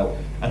really well,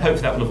 and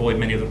hopefully that will avoid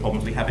many of the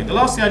problems we're having. The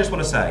last thing I just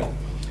want to say,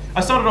 I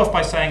started off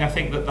by saying I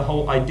think that the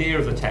whole idea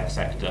of the tech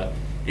sector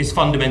is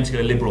fundamentally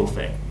a liberal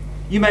thing.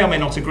 You may or may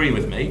not agree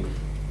with me.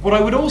 What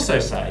I would also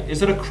say is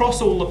that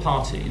across all the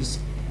parties,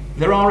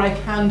 there are a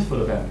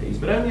handful of MPs,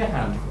 but only a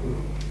handful,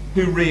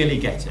 who really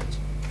get it.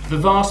 The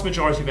vast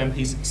majority of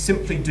MPs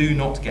simply do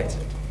not get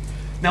it.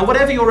 Now,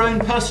 whatever your own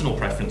personal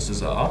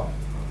preferences are,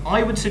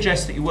 I would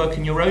suggest that you work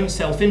in your own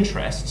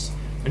self-interests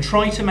and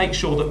try to make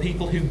sure that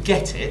people who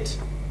get it,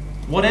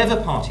 whatever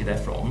party they're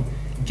from,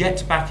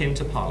 get back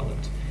into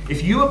Parliament.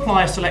 If you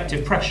apply a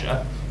selective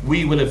pressure,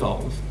 we will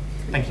evolve.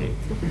 Thank you.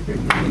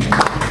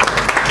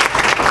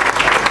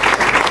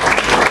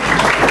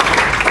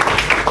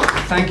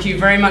 Thank you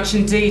very much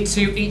indeed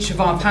to each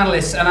of our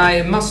panellists, and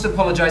I must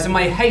apologise in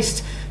my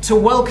haste to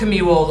welcome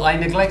you all. I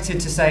neglected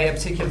to say a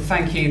particular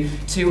thank you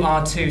to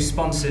our two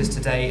sponsors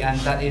today, and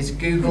that is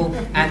Google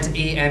and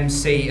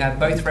EMC,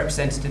 both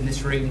represented in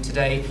this room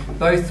today,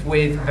 both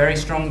with very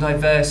strong,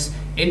 diverse,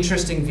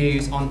 interesting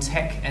views on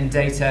tech and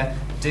data.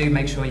 Do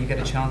make sure you get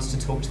a chance to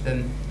talk to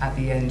them at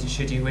the end,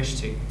 should you wish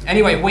to.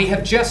 Anyway, we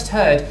have just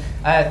heard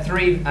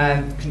three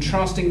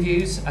contrasting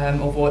views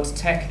of what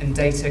tech and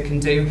data can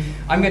do.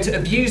 I'm going to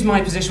abuse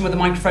my position with the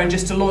microphone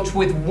just to launch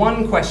with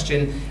one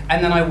question,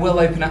 and then I will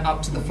open it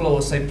up to the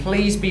floor. So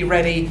please be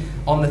ready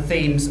on the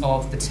themes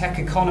of the tech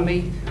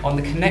economy, on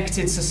the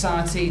connected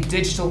society,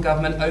 digital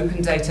government,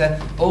 open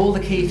data, all the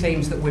key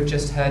themes that we've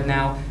just heard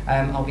now.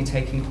 I'll be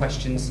taking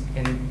questions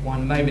in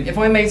one moment. If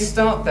I may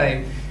start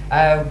though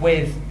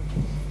with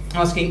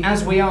asking,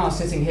 as we are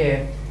sitting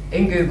here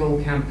in Google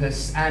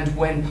campus, and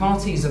when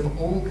parties of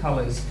all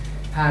colours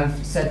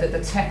have said that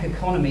the tech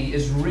economy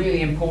is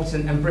really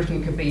important and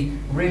Britain could be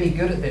really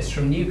good at this,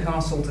 from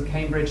Newcastle to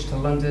Cambridge to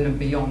London and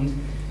beyond,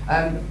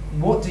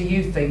 what do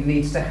you think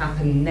needs to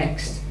happen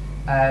next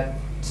to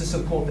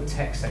support the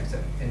tech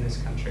sector in this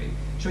country?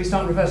 Should we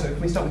start in reverse? Can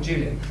we start with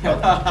Julian?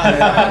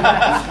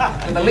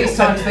 With the least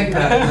time to think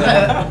about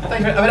it.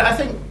 Thank you. I mean, I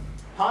think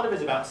part of it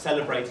is about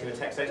celebrating the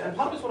tech sector, and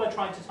part of it is what I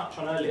tried to touch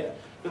on earlier.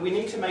 that we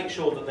need to make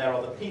sure that there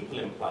are the people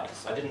in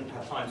place. I didn't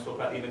have time to talk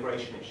about the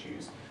immigration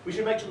issues. We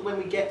should make sure that when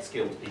we get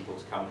skilled people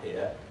to come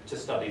here to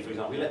study, for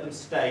example, we let them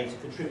stay to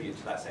contribute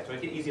to that sector.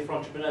 Make it easier for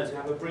entrepreneurs who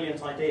have a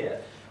brilliant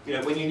idea. You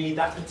know, when you need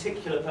that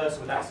particular person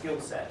with that skill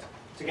set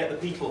to get the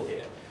people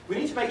here. We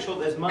need to make sure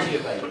that there's money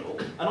available.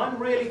 And I'm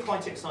really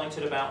quite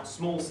excited about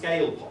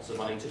small-scale pots of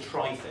money to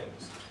try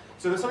things.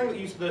 So there's something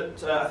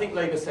that I think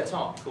Labour set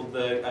up called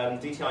the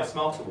DTI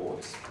Smart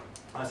Awards.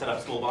 I set up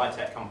a small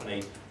biotech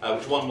company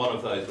which won one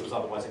of those, but was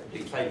otherwise a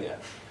complete failure.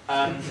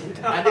 And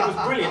it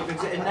was brilliant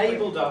because it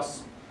enabled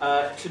us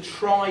to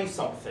try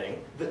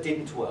something that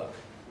didn't work.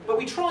 But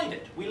we tried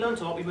it. We learned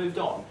a lot. We moved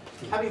on.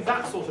 Having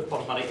that sort of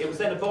pot of money, it was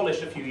then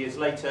abolished a few years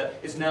later.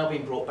 It's now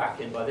been brought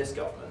back in by this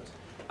government.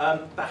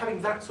 But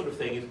having that sort of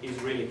thing is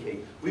really key.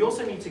 We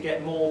also need to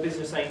get more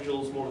business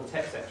angels, more of the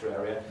tech sector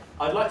area.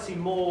 I'd like to see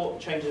more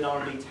change in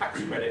R&D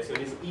tax credits so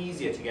it is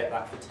easier to get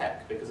that for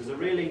tech, because there's a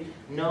really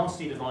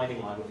nasty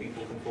dividing line where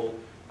people can fall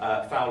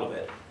foul of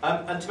it.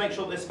 And to make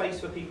sure there's space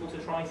for people to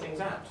try things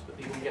out, that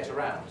people can get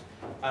around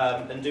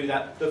and do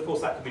that. Of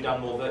course, that can be done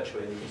more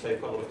virtually, and you can save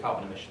quite a lot of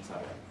carbon emissions that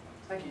way.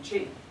 Thank you,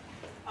 Chi.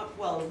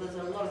 Well, there's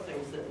a lot of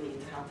things that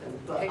need to happen,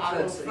 but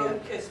I will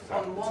focus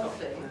on one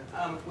thing,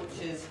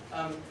 which is,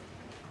 I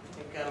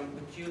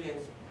think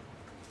Julian's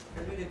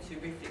alluded to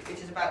briefly,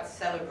 which is about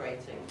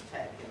celebrating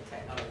tech and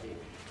technology.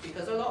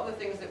 Because a lot of the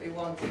things that we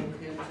want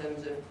in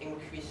terms of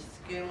increased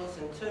skills,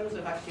 in terms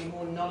of actually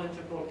more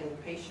knowledgeable in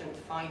patient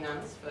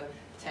finance for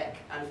tech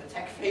and for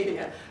tech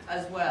failure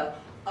as well,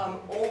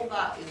 all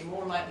that is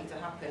more likely to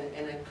happen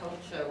in a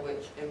culture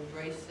which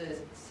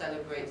embraces,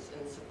 celebrates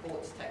and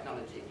supports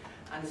technology.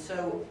 And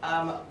so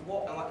and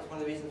that's one of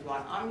the reasons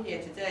why I'm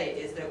here today,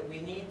 is that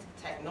we need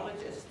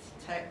technologists,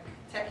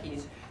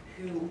 techies,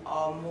 who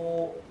are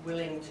more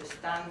willing to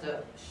stand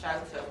up,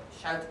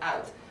 shout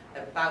out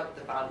about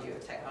the value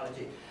of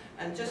technology.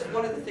 And just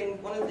one of the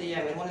things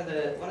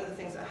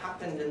that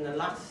happened in the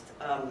last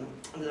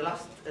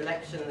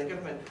election in the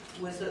government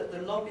was that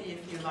the lobby,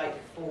 if you like,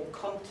 for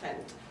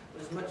content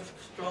was much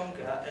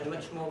stronger and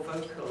much more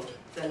vocal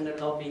than the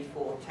lobby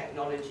for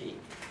technology.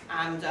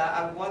 And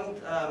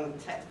one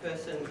tech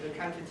person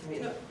recounted to me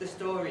the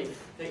story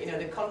that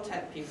the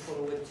content people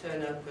would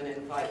turn up and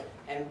invite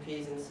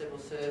MPs and civil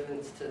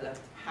servants to the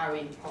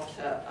Harry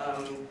Potter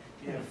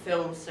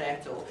film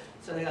set or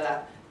something like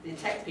that. The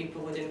tech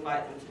people would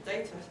invite them to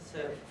data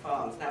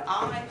farms. Now,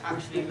 I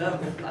actually love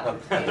that.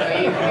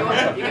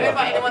 You can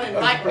invite anyone and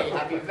invite me.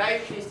 I'd be very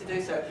pleased to do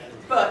so.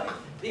 But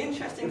the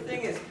interesting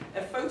thing is,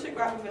 a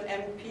photograph of an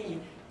MP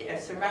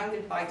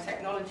surrounded by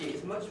technology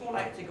is much more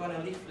likely to go on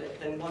a leaflet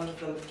than one of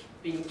them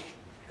being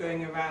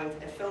going around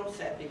a film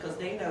set, because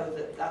they know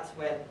that that's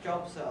where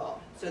jobs are.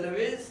 So there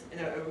is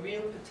a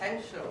real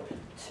potential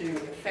to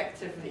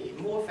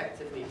more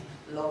effectively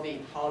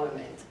lobby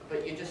Parliament,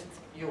 but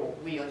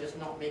we are just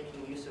not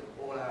making use of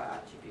all our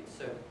attributes.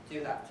 So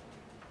do that.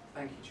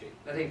 Thank you,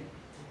 Chi. Nadhim.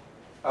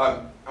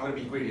 I'm going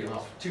to be greedy and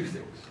ask for two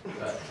things to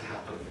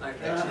happen.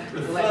 Okay.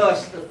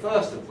 The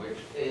first of which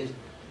is,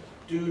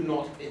 do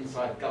not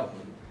inside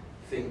government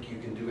think you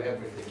can do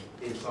everything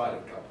inside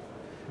of government.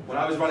 When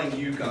I was running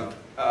YouGov,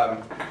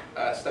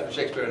 Stephen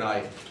Shakespeare and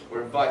I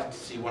were invited to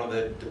see one of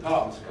the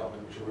departments of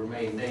government which will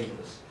remain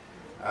nameless.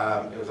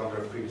 It was under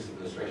a previous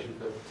administration,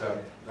 but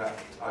that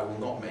I will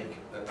not make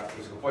that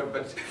political point.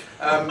 But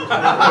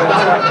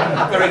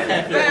very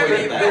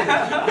carefully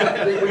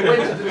there. We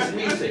went to this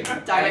meeting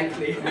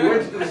directly. We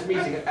went to this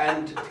meeting,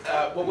 and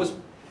what was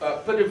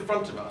put in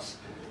front of us,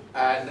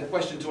 and the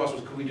question to us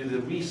was, could we do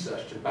the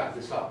research to back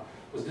this up?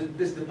 Was that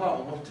this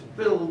department wanted to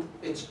build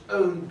its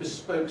own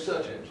bespoke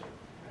search engine.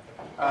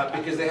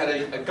 Because they had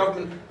a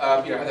government,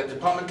 had a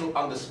departmental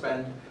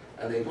underspend,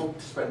 and they wanted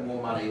to spend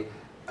more money.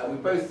 And we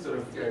both sort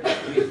of,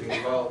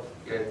 thinking, well,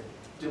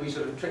 do we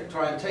sort of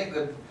try and take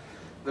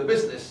the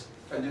business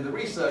and do the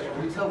research, or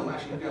do we tell them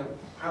actually,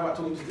 how about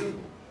talking to Google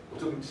or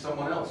talking to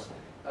someone else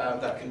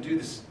that can do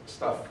this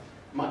stuff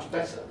much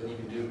better than you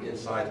can do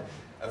inside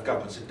of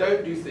government? So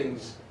don't do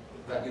things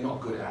that you're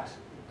not good at.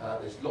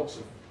 There's lots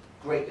of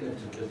great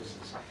innovative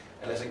businesses,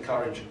 and let's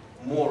encourage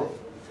more of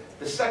them.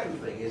 The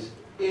second thing is,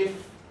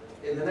 if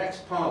in the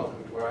next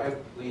Parliament, where I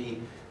hope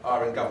we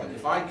are in government,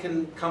 if I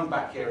can come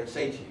back here and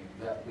say to you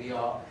that we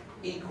are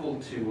equal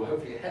to, or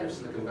hopefully ahead of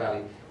Silicon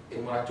Valley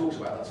in what I talked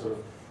about,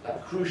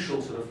 that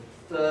crucial sort of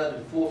third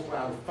and fourth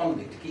round of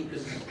funding to keep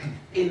business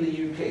in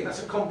the UK.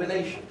 That's a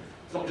combination.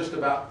 It's not just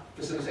about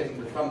facilitating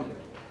the funding.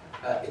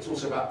 It's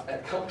also about a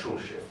cultural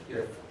shift.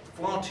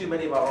 Far too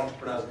many of our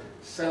entrepreneurs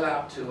sell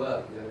out too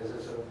early.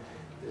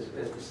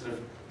 There's this sort of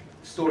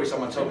story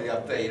someone told me the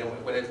other day.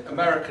 When an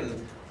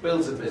American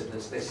builds a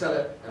business, they sell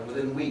it, and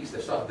within weeks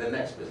they've started their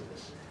next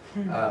business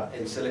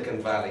in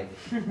Silicon Valley.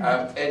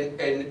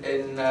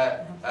 In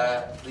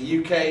the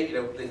UK,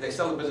 they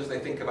sell the business, they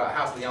think about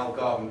house in the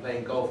Algarve and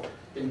playing golf.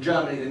 In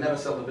Germany, they never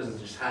sell the business,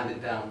 they just hand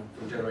it down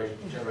from generation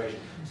to generation.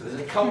 So there's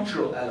a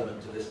cultural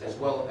element to this as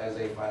well as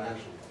a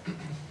financial one.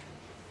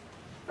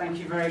 Thank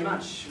you very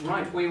much.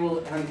 Right, we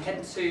will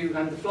head to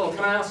the floor.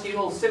 Can I ask you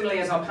all, similarly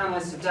as our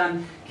panellists have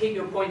done, keep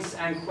your points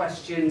and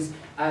questions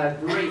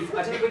brief.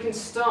 I think we can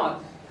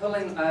start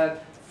pulling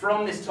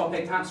from this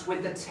topic, perhaps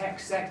with the tech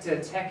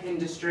sector, tech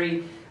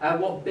industry,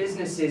 what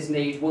businesses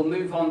need. We'll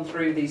move on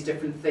through these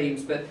different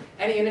themes, but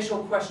any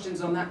initial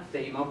questions on that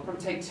theme? I'll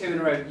probably take two in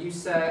a row. You,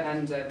 sir,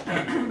 and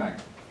back.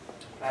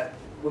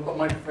 We've got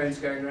microphones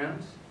going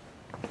around.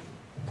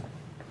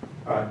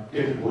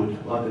 David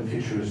Wood, London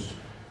Futurist.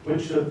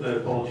 Which of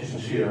the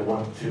politicians here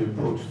want to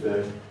put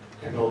the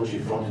technology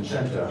front and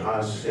centre,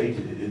 as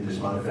stated in this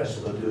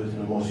manifesto, but do it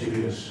in a more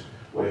serious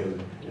way,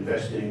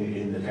 investing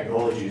in the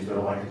technologies that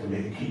are likely to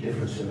make a key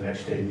difference in the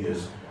next 10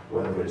 years,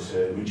 whether it's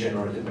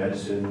regenerative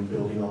medicine,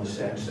 building on the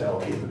stem cell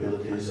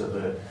capabilities of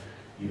the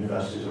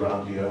universities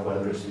around here,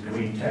 whether it's the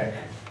green tech,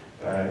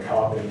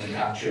 carbon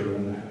capture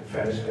and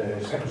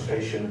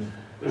sequestration.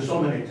 There's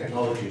so many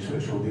technologies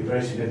which will be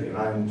very significant.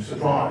 I'm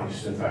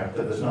surprised, in fact,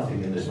 that there's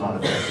nothing in this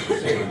manifesto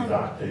saying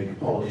that the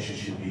politicians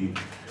should be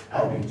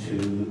helping to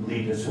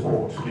lead and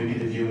support. Maybe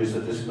the view is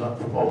that this is not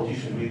for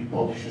politicians, maybe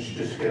politicians should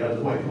just get out of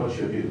the way. What's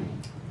your view?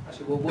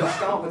 Actually, we'll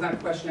start with that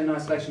question in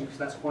isolation because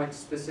that's quite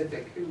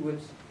specific. Who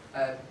would,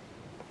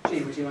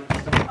 G, would you like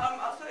to start?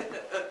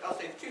 I'll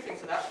say two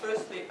things to that.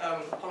 Firstly,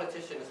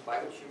 politicians, by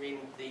which you mean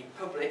the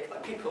public,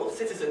 like people,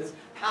 citizens,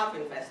 have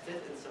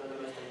invested in some of the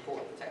most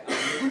important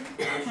technologies.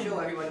 I'm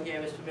sure everyone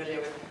here is familiar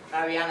with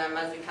Mariana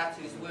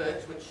Mazzucato's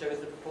work, which shows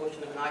the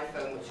proportion of an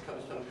iPhone which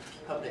comes from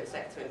public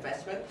sector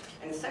investment.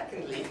 And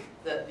secondly,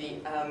 that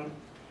the,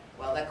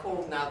 well, they're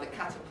called now the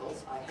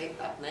catapults. I hate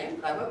that name,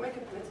 but I won't make a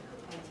political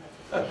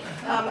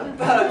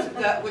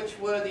which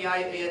were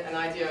an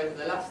idea of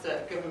the last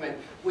government,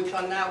 which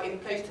are now in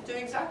place to do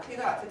exactly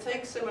that, to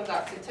take some of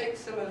that, to take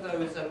some of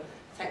those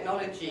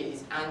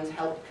technologies and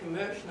help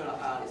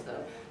commercialise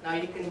them. Now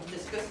you can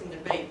discuss and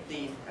debate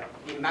the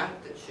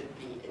amount that should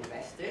be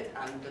invested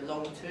and the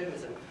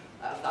long-termism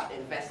of that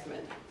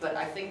investment, but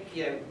I think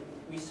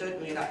we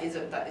certainly that is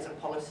a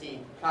policy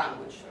plan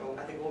which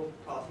I think all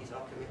parties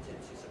are committed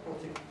to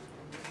supporting.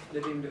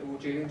 Nadhim or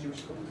Julian, do you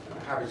wish to comment?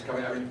 Happy to come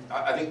in. I mean,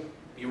 I think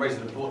you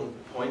raised an important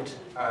point.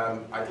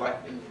 I'd like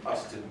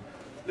us to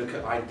look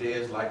at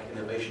ideas like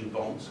innovation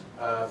bonds.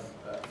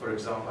 For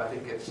example, I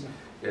think it's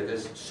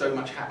there's so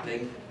much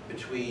happening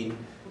between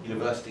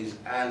universities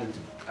and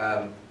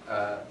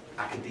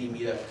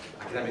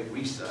academic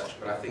research,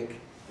 but I think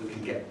we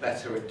can get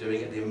better at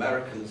doing it. The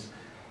Americans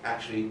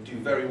actually do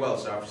very well.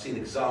 So I've seen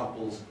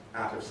examples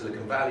out of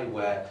Silicon Valley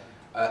where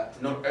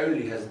not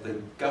only has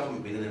the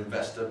government been an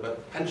investor,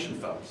 but pension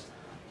funds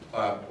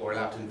are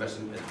allowed to invest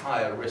in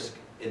higher risk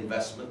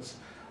investments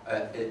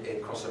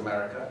across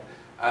America.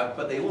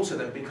 But they also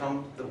then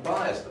become the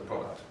buyers of the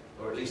product,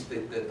 or at least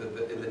in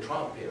the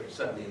trial period,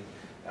 certainly in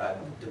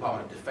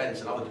Department of Defense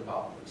and other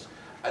departments.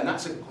 And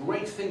that's a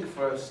great thing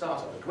for a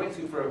startup, a great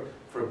thing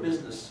for a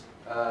business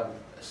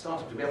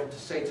startup to be able to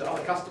say to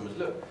other customers,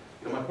 look,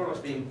 my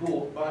product's being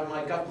bought by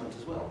my government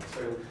as well.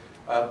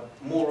 So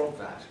more of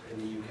that in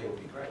the UK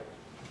would be great.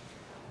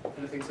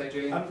 Anything to say,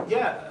 Julian?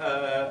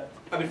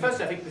 I mean,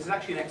 firstly, I think this is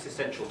actually an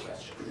existential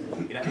question.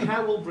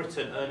 How will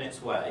Britain earn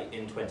its way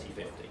in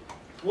 2050?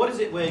 What is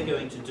it we're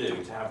going to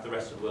do to have the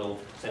rest of the world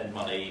send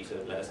money to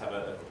let us have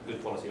a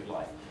good quality of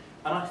life?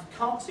 And I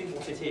can't see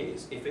what it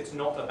is if it's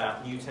not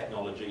about new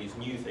technologies,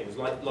 new things,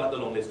 like the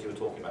long list you were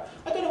talking about.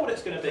 I don't know what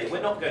it's going to be.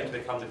 We're not going to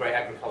become the great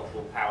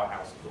agricultural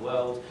powerhouse of the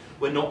world.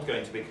 We're not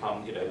going to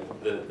become,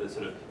 the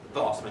sort of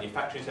vast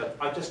manufacturing scale.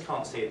 I just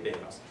can't see it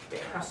being us.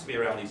 It has to be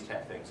around these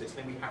tech things. It's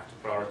something we have to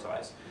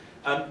prioritise.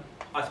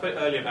 I spoke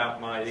earlier about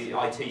the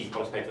IT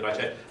policy paper that I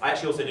shared. I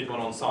actually also did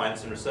one on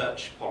science and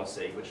research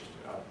policy, which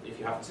if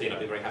you haven't seen, I'd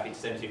be very happy to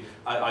send to you.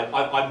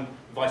 I'm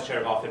Vice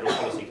Chair of our Federal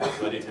Policy Council,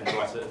 so I do tend to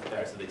write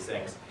various of these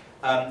things.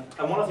 And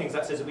one of the things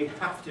that says that we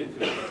have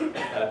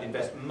to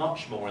invest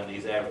much more in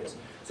these areas.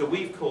 So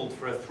we've called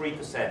for a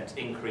 3%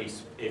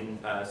 increase in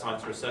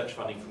science research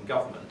funding from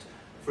government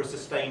for a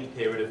sustained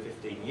period of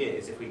 15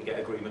 years if we can get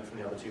agreement from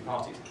the other two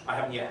parties. I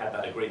haven't yet had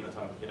that agreement.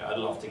 I'd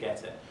love to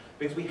get it.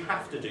 Because we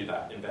have to do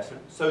that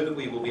investment so that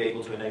we will be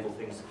able to enable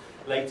things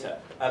later.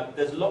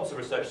 There's lots of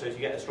research so you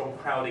get a strong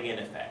crowding in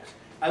effect.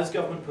 As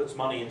government puts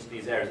money into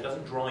these areas, it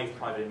doesn't drive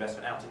private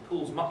investment out, it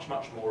pulls much,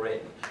 much more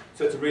in.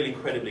 So it's a really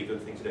incredibly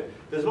good thing to do.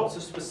 There's lots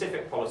of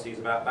specific policies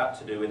about that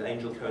to do with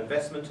angel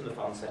co-investment and the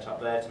funds set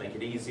up there to make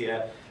it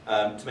easier,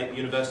 to make the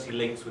university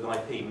links with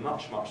IP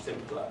much, much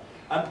simpler.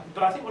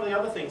 But I think one of the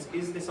other things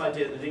is this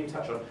idea that Nadhim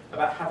touched on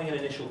about having an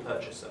initial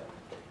purchaser.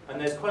 And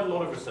there's quite a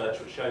lot of research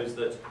which shows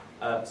that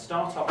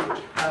startups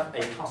which have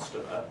a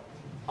customer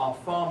are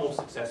far more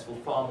successful,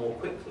 far more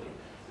quickly.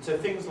 So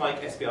things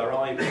like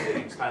SBRI, which is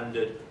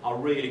expanded, are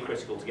really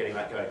critical to getting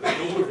that going. But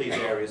in all of these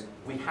areas,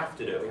 we have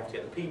to do it. We have to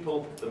get the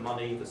people, the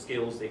money, the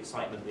skills, the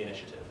excitement, the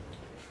initiative.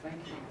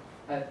 Thank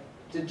you.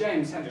 Did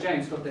James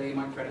got the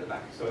microphone at the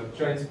back? So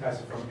James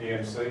Passer from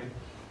EMC.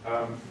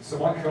 So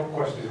my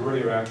question is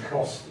really around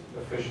cost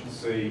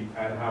efficiency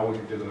and how we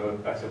can deliver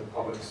better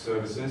public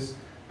services.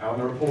 Now in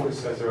the report it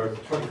says there are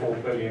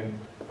 £24 billion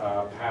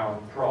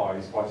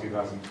prize by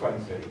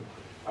 2020.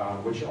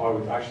 which I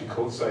would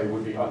actually say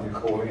would be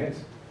undercalling it.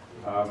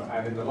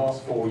 And in the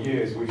last 4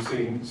 years, we've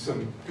seen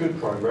some good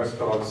progress,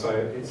 but I would say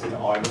it's in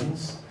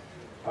islands.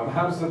 What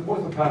does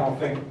the panel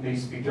think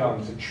needs to be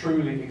done to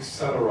truly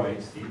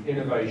accelerate the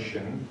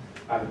innovation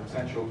and the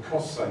potential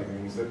cost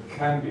savings that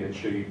can be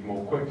achieved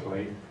more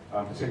quickly,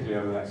 particularly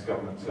over the next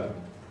government term?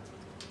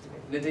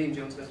 Nadhim, do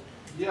you want to?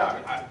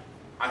 Yeah,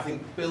 I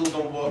think build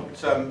on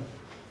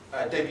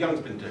what Dave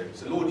Young's been doing.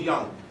 So Lord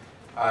Young,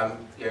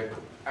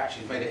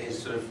 actually made it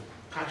his sort of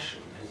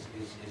passion,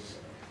 his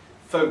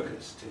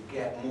focus to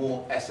get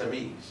more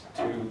SMEs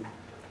to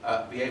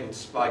be able to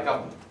supply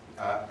government,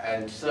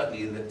 and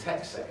certainly in the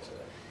tech sector,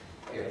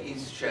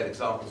 he's shared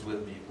examples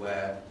with me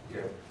where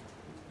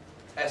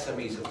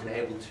SMEs have been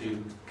able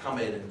to come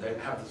in and don't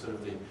have the sort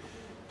of the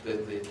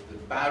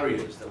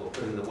barriers that were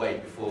put in the way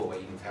before, where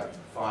you need to have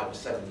 5 or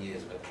 7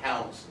 years of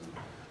accounts and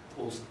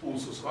all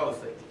sorts of other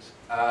things,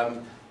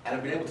 and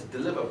have been able to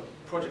deliver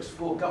projects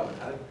for government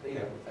at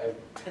a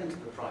tenth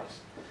of the price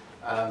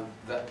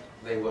that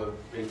they were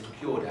being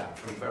procured at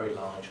from very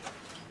large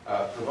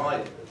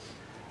providers.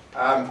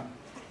 And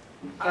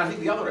I think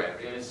the other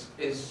area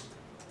is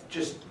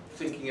just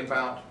thinking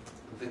about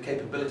the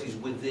capabilities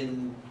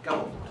within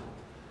government.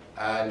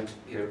 And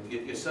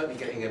you're certainly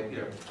getting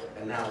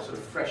a now sort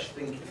of fresh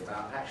thinking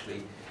about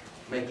actually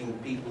making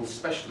people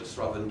specialists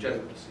rather than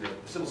generalists.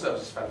 Civil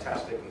service is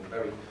fantastic and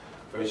very,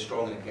 very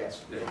strong, and it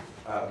gets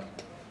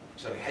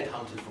certainly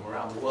headhunted from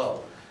around the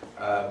world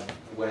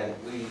when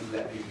we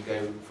let people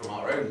go from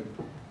our own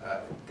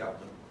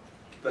government.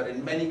 But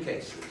in many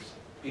cases,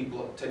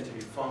 people tend to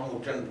be far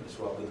more generalists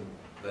rather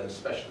than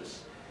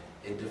specialists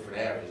in different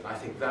areas. And I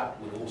think that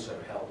would also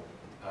help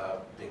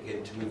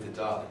begin to move the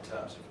dial in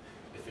terms of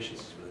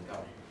efficiencies within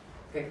government.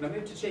 Okay, can I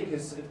move to Chi?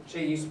 Because Chi,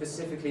 you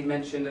specifically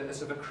mentioned a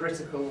sort of a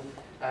critical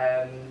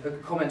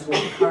comment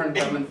towards the current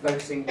government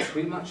focusing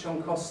too much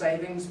on cost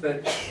savings,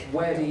 but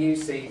where do you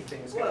see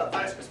things going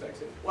from this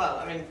perspective? Well,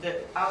 I mean,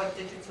 our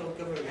digital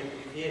government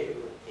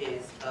review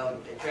is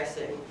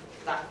addressing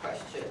that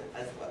question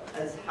as well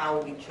as how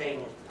we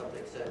change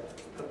public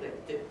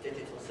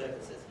digital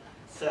services.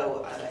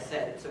 So, as I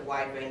said, it's a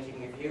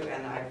wide-ranging review,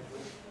 and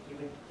you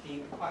would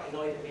be quite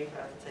annoyed at me if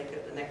I had to take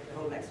up the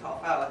whole next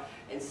half hour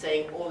in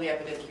saying all the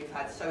evidence we've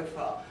had so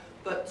far.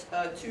 But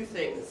two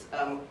things.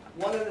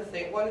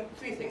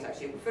 Three things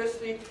actually.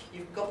 Firstly,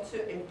 you've got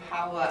to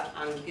empower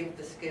and give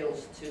the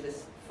skills to the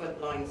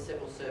frontline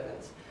civil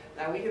servants.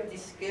 Now, we have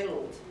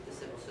de-skilled the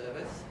civil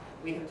service.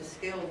 We have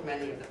de-skilled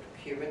many of the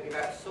procurement. We've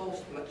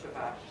outsourced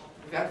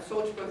we've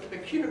outsourced both the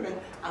procurement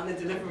and the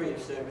delivery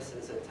of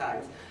services at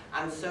times.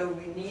 And so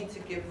we need to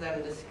give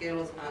them the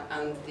skills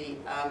and the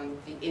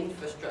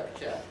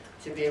infrastructure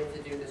to be able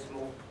to do this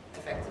more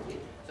effectively.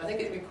 So I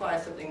think it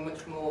requires something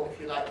much more, if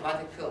you like,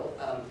 radical,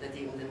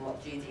 Nadhim, than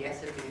what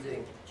GDS have been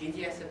doing.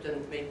 GDS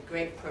have made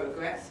great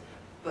progress,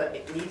 but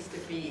it needs to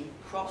be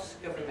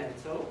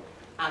cross-governmental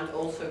and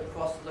also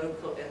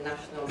cross-local and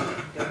national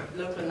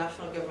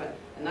government.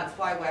 And that's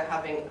why we're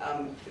having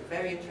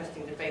very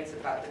interesting debates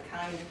about the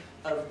kind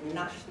of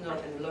national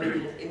and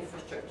local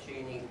infrastructure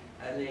you need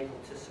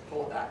enabled to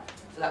support that.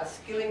 So that's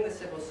skilling the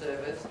civil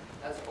service.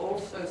 That's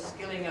also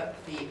skilling up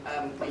the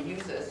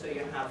users, so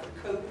you have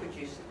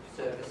co-produced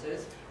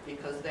services,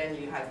 because then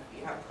you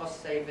have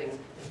cost savings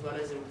as well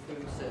as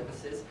improved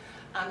services.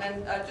 And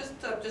then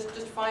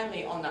just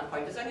finally on that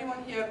point, does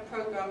anyone here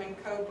program in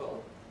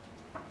COBOL?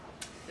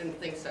 Didn't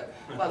think so.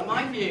 Well,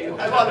 my view,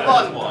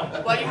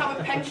 well, you have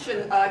a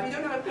pension, if you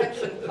don't have a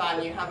pension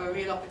plan, you have a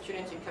real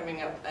opportunity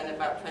coming up in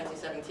about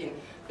 2017.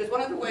 Because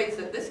one of the ways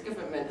that this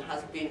government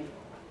has been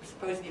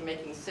supposedly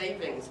making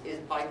savings is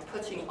by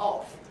putting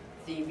off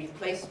the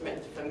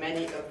replacement for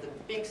many of the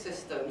big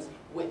systems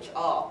which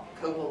are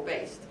COBOL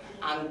based,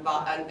 and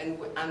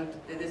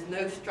there's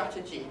no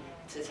strategy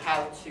to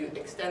how to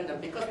extend them,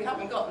 because we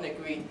haven't got an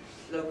agreed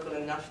local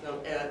and national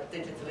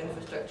digital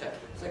infrastructure.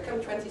 So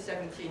come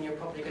 2017, you're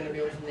probably going to be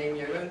able to name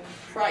your own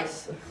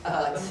price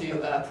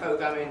to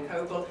programming in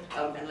COBOL,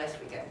 unless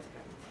we get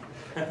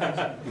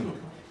it.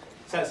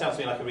 So it sounds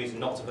to me like a reason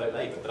not to vote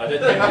Labour, but I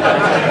don't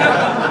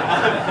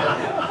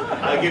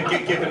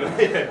think... give them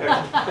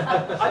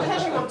I just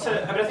actually want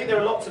to... I mean, I think there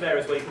are lots of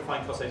areas where you can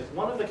find cost savings.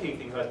 One of the key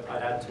things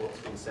I'd add to what's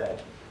been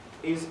said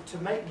is to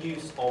make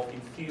use of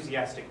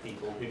enthusiastic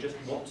people who just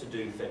want to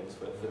do things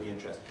for the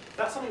interest.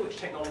 That's something which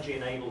technology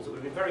enables that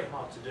would be very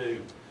hard to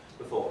do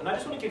before. And I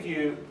just want to give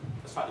you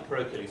a slightly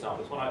parochial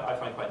example. It's one I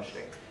find quite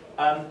interesting.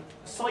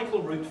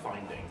 Cycle route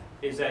finding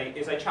is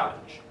a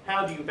challenge.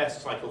 How do you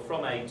best cycle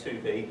from A to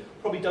B?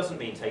 Probably doesn't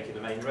mean taking the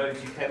main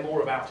roads. You care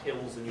more about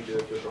hills than you do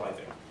if you're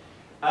driving.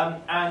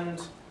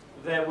 And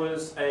there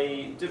was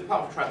a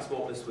Department of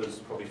Transport, this was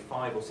probably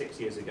 5 or 6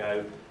 years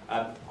ago,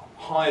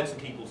 hired some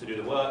people to do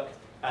the work,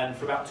 and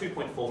for about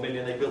 2.4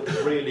 million they built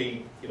a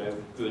really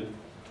good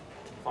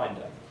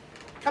finder.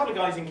 A couple of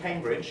guys in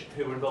Cambridge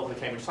who were involved in the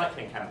Cambridge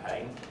cycling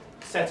campaign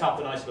set up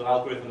a nice little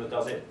algorithm that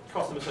does it,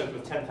 cost them a total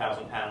of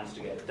 £10,000 to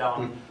get it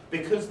done,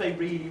 because they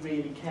really,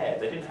 really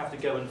cared. They didn't have to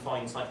go and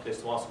find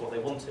cyclists to ask what they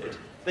wanted.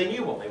 They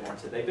knew what they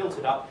wanted. They built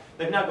it up.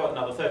 They've now got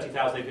another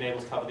 30,000. They've been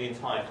able to cover the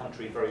entire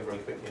country very, very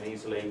quickly and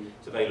easily.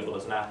 It's available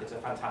as an app. It's a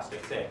fantastic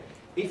thing.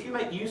 If you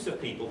make use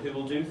of people who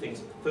will do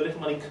things for little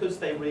money because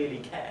they really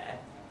care,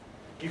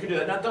 you can do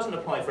that. That doesn't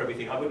apply for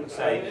everything. I wouldn't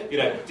say, you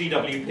know,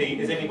 DWP,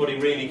 does anybody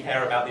really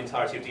care about the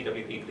entirety of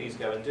DWP? Please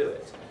go and do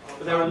it.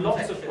 But there are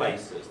lots of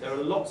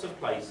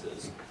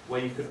places,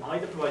 where you can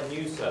either provide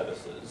new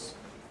services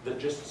that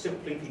just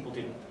simply people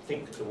didn't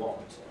think to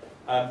want,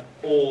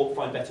 or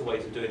find better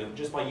ways of doing them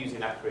just by using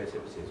that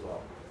creativity as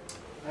well.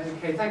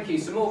 Okay, thank you.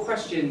 Some more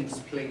questions,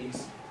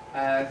 please.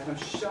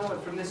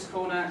 Charlotte from this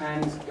corner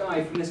and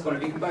Guy from this corner.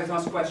 If you can both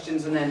ask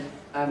questions, and then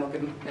I'll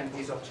give them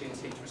MPs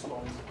opportunity to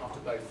respond after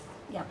both.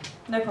 Yeah,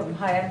 no problem.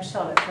 Hi, I'm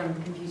Charlotte from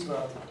Computer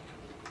World.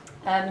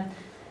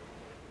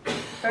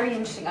 Very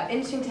interesting. I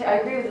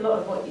agree with a lot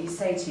of what you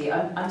say to you.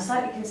 I'm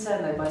slightly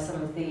concerned though by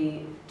some of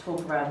the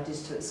talk around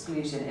digital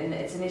exclusion, and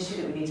it's an issue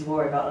that we need to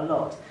worry about a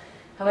lot.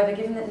 However,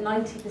 given that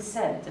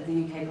 90% of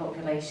the UK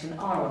population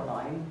are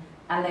online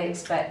and they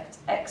expect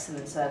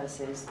excellent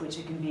services which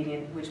are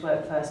convenient, which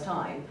work first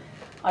time,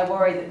 I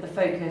worry that the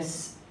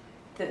focus,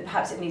 that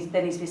perhaps there needs to be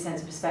a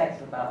sense of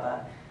perspective about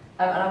that.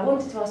 And I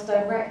wanted to ask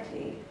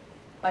directly,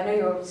 I know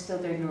you're still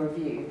doing your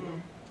review,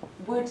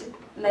 would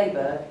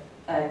Labour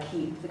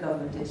keep the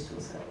government digital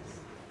service?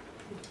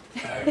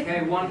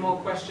 Okay, one more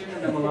question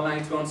and then we'll allow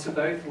you to answer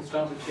both. We'll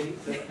start with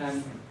Chief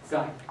and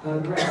Guy.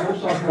 Great. I want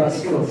to talk about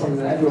skills, something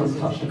that everyone's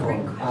touched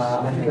upon.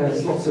 I think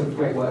there's lots of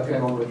great work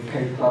going on with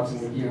code clubs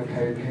and review of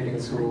code, coding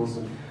in schools,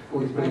 and all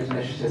these brilliant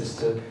initiatives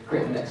to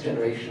create the next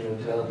generation of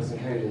developers and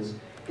coders.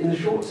 In the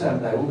short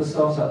term, though, all the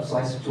startups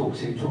I talk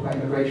about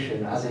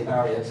immigration as a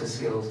barrier to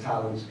skills,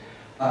 talent.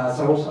 So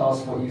I want to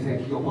ask what you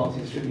think your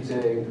parties should be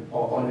doing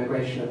on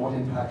immigration, and what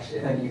impact,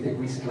 if any, you think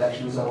recent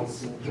election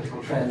results and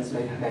political trends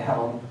may have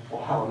on,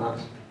 or have on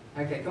that.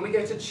 Okay, can we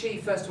go to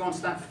Chief first to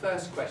answer that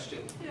first question?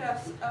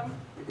 Yes,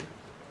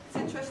 it's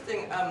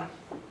interesting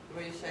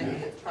where you're saying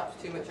that perhaps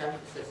too much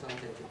emphasis on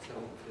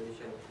digital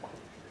inclusion.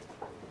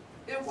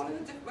 You know,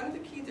 one of the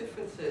key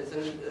differences,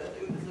 and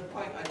this is a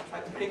point I try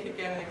to make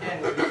again and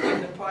again,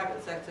 between the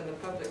private sector and the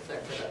public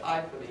sector that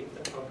I believe,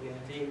 that probably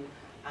Nadhim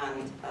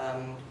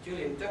and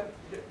Julian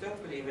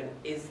don't believe in,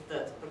 is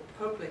that the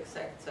public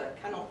sector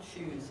cannot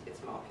choose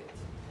its market.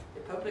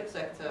 The public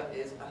sector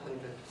is 100%.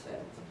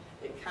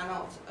 It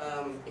cannot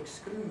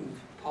exclude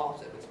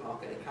part of its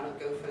market. It cannot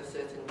go for a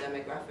certain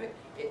demographic.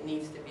 It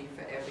needs to be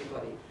for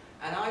everybody.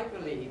 And I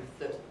believe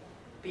that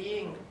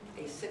being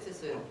a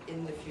citizen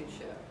in the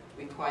future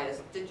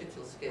requires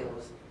digital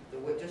skills,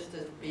 just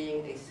as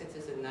being a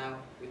citizen now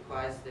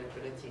requires the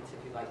ability to,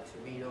 if you like, to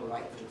read or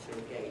write and to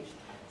engage.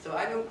 So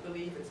I don't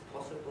believe it's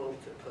possible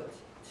to put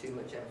too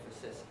much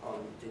emphasis on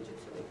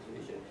digital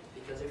inclusion,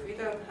 because if we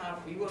don't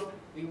have, we will,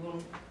 you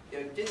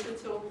know,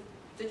 digital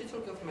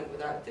government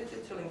without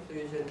digital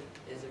inclusion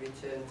is a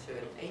return to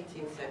an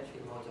 18th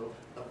century model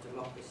of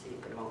democracy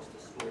amongst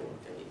a small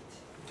elite.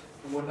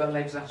 And what about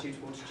Labour's attitude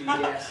towards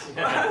GDS?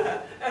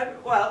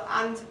 Well,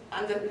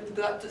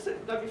 that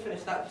doesn't, let me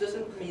finish, that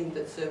doesn't mean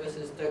that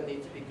services don't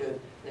need to be good,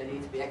 they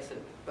need to be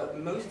excellent, but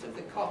most of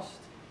the cost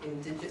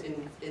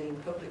in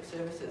public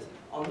services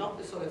are not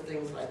the sort of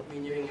things like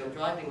renewing your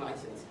driving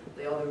license.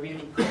 They are the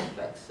really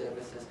complex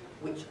services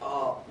which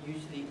are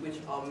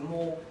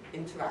more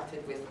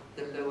interacted with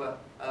the lower,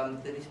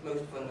 the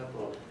most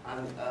vulnerable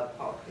and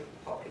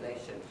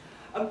population.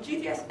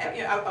 GDS,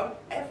 you know,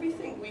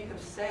 everything we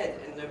have said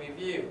in the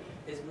review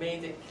has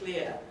made it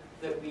clear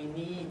that we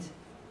need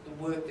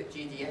the work that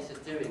GDS is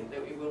doing,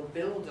 that we will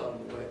build on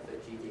the work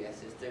that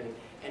GDS is doing.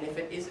 And if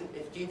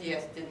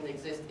GDS didn't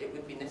exist, it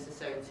would be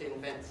necessary to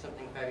invent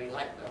something very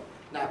like them.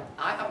 Now,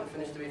 I haven't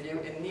finished the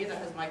review, and neither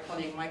has my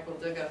colleague Michael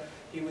Duggar,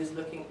 who was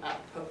looking at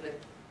public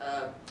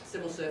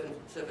civil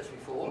service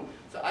reform.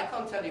 So I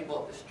can't tell you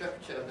what the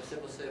structure of the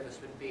civil service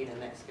would be in the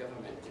next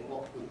government and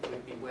what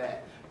would be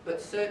where. But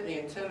certainly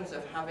in terms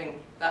of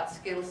having that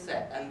skill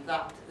set, and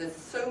that there's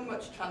so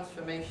much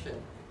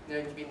transformation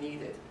going to be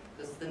needed.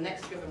 The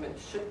next government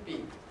should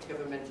be a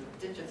government of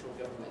digital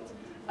government,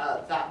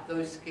 that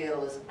those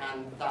skills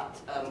and that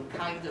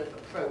kind of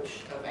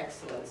approach of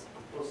excellence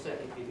will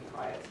certainly be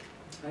required.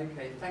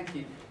 Okay, thank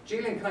you.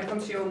 Julian, can I come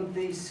to you on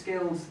the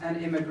skills and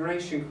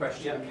immigration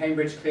question? Yeah.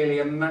 Cambridge clearly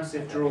a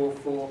massive draw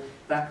for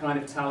that kind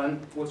of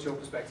talent. What's your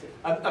perspective?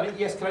 I mean,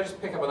 yes, can I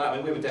just pick up on that? I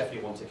mean, we would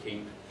definitely want to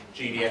keep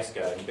GDS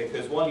going,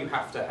 because while you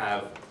have to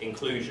have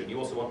inclusion, you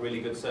also want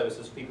really good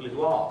services for people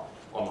who are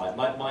online.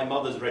 My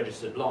mother's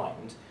registered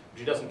blind.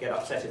 She doesn't get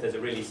upset if there's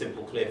a really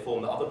simple, clear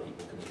form that other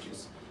people can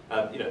use.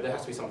 You know, there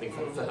has to be something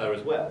for her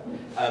as well.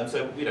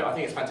 So, you know, I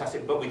think it's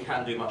fantastic, but we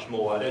can do much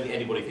more. I don't think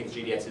anybody thinks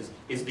GDS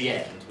is the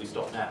end. We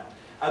stop now.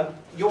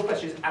 Your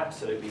question is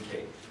absolutely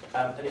key,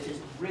 and it is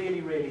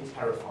really, really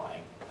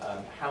terrifying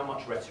how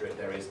much rhetoric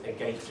there is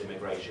against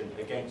immigration,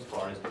 against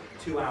foreigners,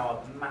 to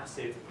our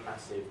massive,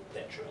 massive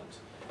detriment.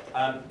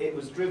 It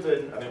was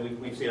driven, I mean,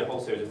 we've seen a whole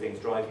series of things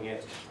driving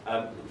it.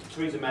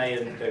 Theresa May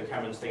and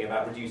Cameron's thing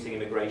about reducing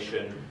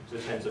immigration to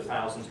the tens of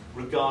thousands,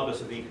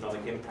 regardless of the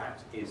economic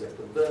impact, is a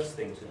perverse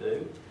thing to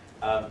do.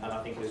 And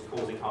I think it is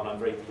causing harm. I'm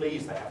very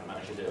pleased they haven't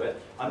managed to do it.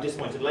 I'm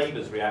disappointed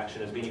Labour's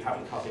reaction has been you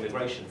haven't cut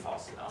immigration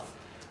fast enough.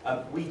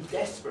 We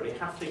desperately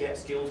have to get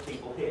skilled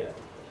people here.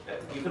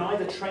 You can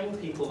either train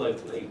people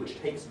locally, which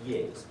takes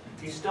years.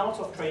 If you start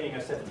off training a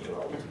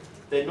 7-year-old,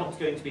 they're not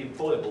going to be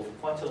employable for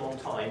quite a long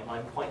time,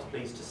 I'm quite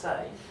pleased to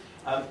say.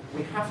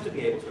 We have to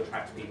be able to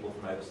attract people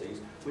from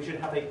overseas. We should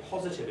have a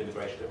positive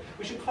immigration.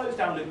 We should close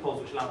down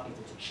loopholes which allow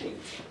people to cheat.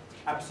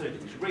 Absolutely.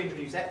 We should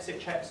reintroduce exit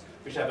checks.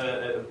 We should have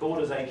a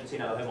borders agency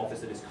and a Home Office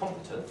that is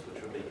competent,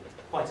 which would be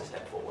quite a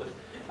step forward.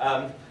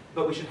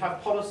 But we should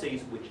have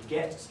policies which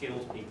get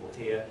skilled people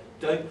here,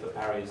 don't put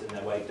barriers in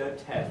their way, don't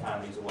tear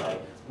families away.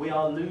 We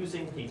are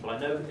losing people. I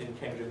know in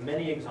Cambridge of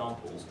many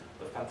examples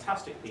of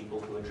fantastic people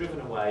who are driven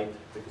away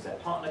because their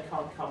partner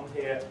can't come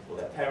here or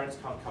their parents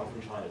can't come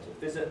from China to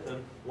visit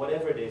them.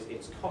 Whatever it is,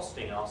 it's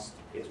costing us.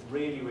 It's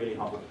really, really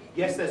harmful.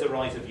 Yes, there's a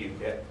rise of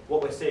UKIP.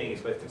 What we're seeing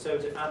is both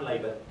Conservative and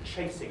Labour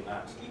chasing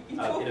that in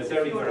a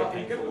very, very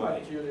painful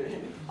way.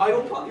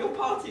 Your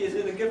party is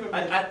in the government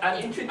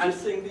and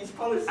introducing these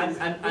policies.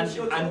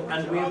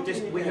 And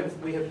we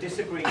have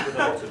disagreed with a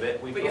lot of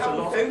it. But you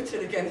haven't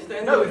voted against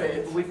any of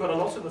it. We've got a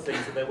lot of the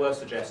things that they were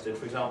suggested.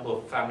 For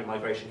example, family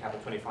migration cap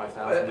of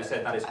 25,000. We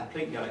said that is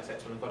completely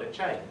unacceptable and got it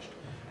changed.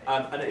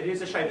 And it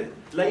is a shame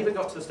that Labour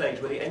got to the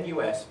stage where the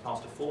NUS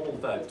passed a formal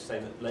vote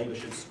saying that Labour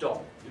should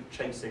stop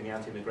chasing the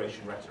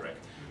anti-immigration rhetoric.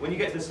 When you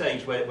get to the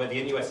stage where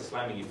the NUS is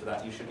slamming you for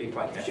that, you should be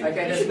quite careful.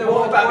 Okay, there's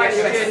more about the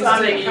NUS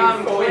slamming you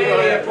for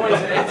your point.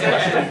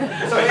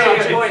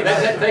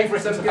 They've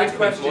written some good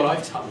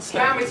questions.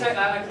 Can we take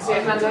that? I can see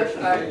a hand up.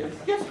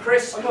 Yes.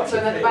 Chris Cotton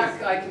at the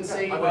back, I can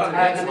see.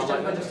 And this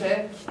gentleman just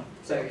here.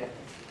 So,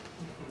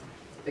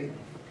 yeah.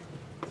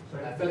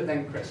 Philip,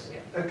 then Chris.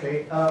 Yeah.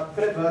 Okay,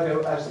 Philip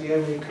Virgo as the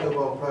only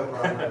COBOL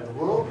programmer in the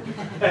world.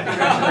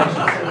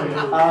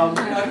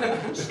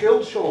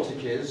 Skilled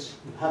shortages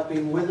have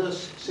been with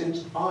us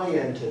since I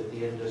entered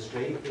the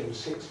industry in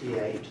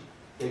 '68.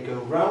 They go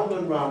round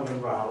and round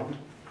and round.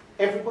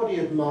 Everybody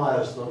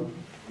admires them.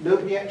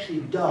 Nobody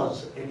actually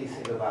does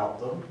anything about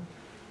them.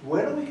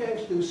 When are we going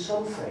to do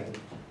something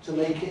to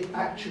make it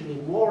actually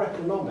more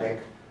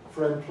economic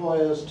for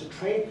employers to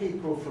train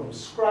people from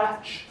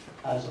scratch,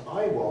 as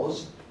I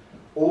was,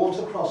 or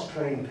to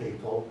cross-train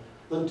people,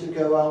 than to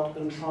go out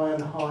and try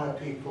and hire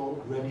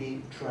people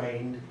ready,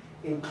 trained,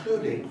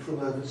 including from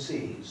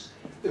overseas?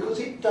 Because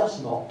it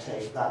does not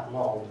take that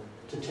long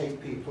to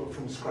take people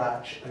from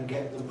scratch and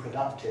get them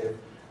productive,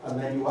 and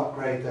then you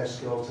upgrade their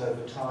skills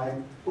over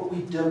time, but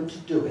we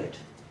don't do it.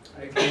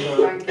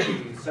 Okay,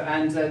 thank you. So,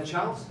 and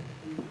Charles?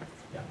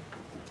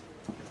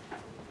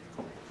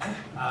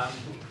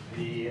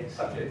 The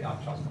subject,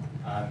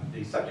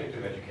 the subject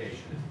of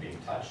education is being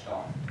touched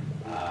on,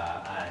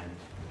 and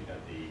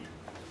the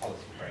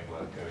policy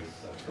framework goes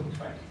until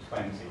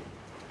 2020.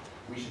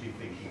 We should be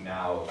thinking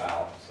now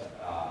about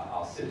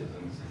our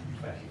citizens in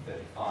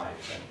 2035,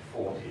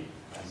 2040,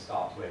 and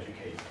start to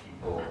educate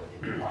people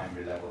in the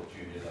primary level,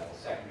 junior level,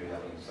 secondary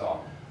level, and so on,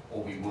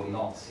 or we will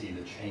not see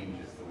the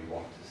changes that we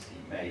want to see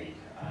made.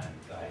 And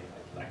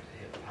I'd like to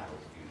hear the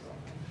panel's views on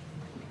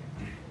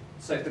that.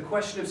 So the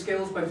question of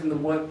skills, both in the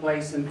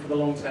workplace and for the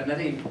long term.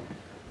 Nadhim?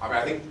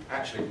 I think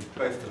actually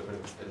both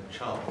Philip and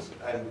Charles,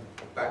 and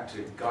back to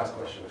Guy's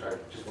question, which I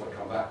just want to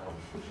come back on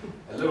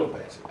a little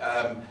bit,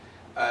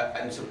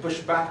 and to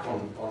push back on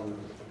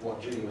what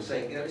Julian was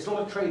saying. It's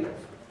not a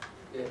trade-off.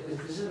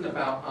 This isn't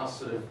about us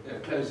sort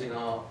of closing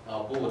our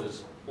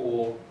borders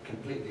or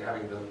completely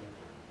having them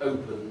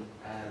open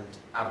and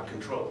out of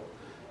control.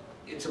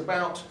 It's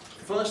about,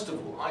 first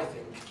of all, I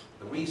think,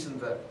 the reason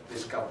that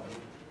this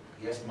government,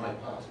 yes, my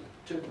party,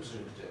 took the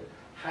decision to do it,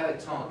 had a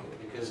target,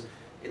 because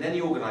in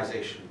any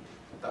organisation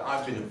that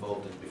I've been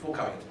involved in before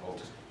coming into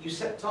politics, you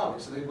set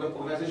targets so the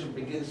organisation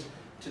begins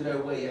to know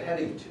where you're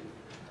heading to.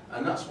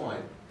 And that's why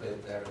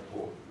they're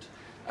important.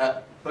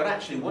 But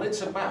actually what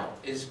it's about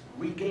is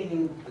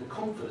regaining the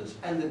confidence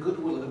and the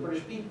goodwill of the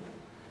British people.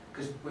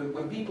 Because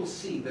when people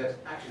see that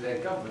actually their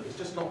government is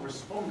just not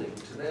responding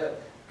to their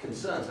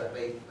concerns that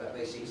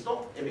they see, it's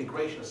not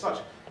immigration as such,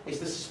 it's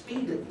the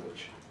speed at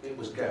which it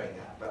was going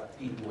at, that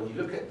people, when you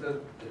look at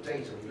the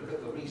data, when you look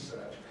at the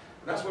research,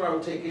 and that's where I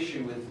would take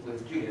issue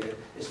with Julian.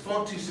 It's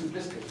far too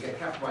simplistic to get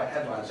captured by a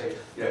headline and say,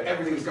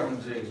 everything this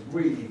government is doing is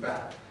really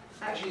bad.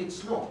 Actually,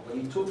 it's not.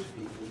 When you talk to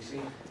people, you see,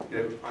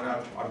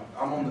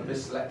 I'm on the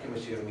BIS Select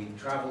Committee, and we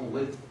travel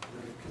with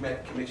the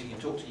committee, you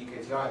talk to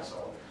UKTI and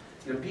so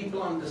on.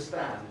 People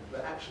understand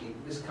that actually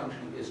this country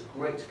is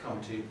great to come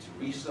to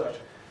research.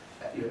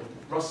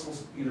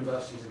 Brussels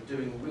universities are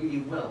doing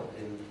really well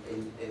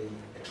in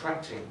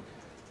attracting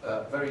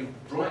very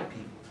bright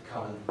people to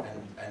come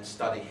and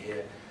study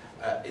here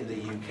in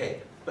the UK.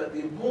 But the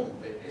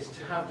important bit is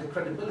to have the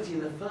credibility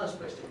in the first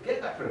place. To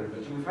get that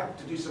credibility, we've had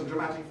to do some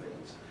dramatic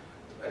things.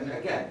 and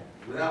again,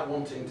 without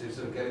wanting to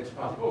sort of get into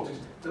party politics,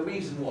 the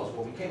reason was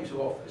when we came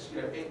to office,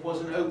 it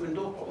was an open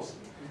door policy.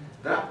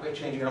 That we're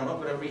changing, and I'm not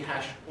going to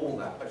rehash all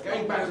that, but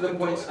going back to the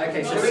point...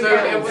 Okay, so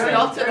it was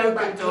not an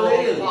open door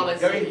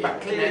policy. Going back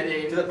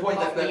clearly to the point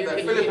that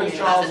Philip and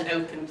Charles... an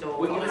open door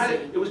well, policy.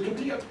 it was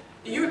completely...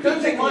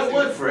 Don't take my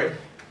word for it.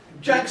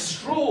 Jack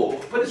Straw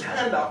put his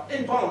hand up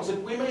in Parliament and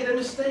said, we made a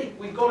mistake,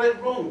 we got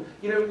it wrong.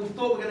 We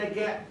thought we were going to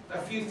get a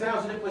few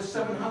thousand, it was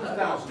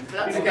 700,000.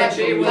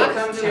 Okay, we'll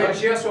come to you.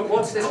 Just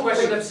what's this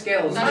question of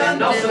skills?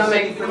 Not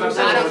coming from a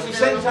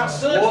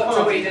what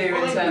do we do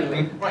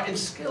internally? Right, in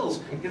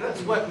skills, that's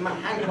what Matt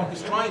Hancock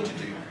is trying to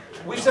do.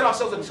 We've set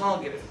ourselves a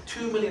target of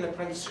 2 million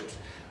apprenticeships.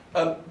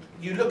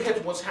 You look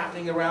at what's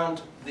happening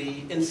around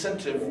the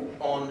incentive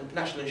on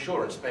national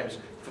insurance payments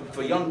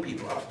for young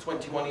people up to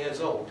 21 years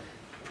old.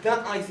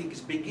 That, I think,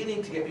 is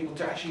beginning to get people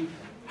to actually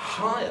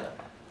hire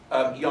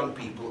young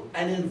people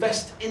and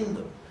invest in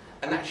them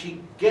and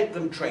actually get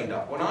them trained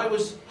up. When I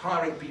was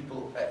hiring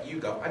people at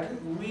YouGov, I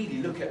didn't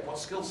really look at what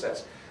skill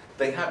sets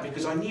they had,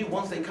 because I knew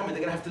once they come in,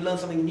 they're going to have to learn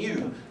something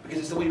new, because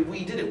it's the way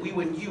we did it. We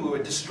were new, we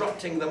were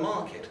disrupting the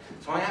market.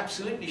 So I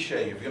absolutely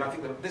share your view, and I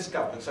think that this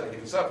government, certainly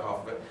the Conservative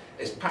half of it,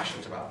 is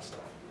passionate about this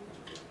stuff.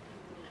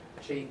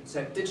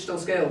 So digital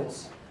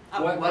skills.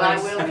 Well, I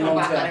will come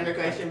back on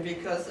immigration,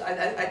 because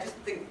I just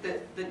think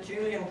that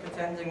Julian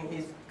pretending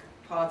his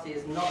party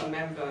is not a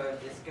member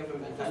of this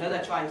government. I know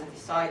they're trying to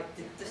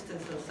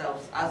distance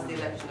themselves as the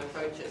election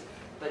approaches,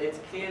 but it's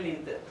clearly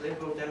the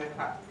Liberal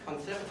Democrat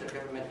Conservative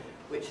government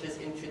which has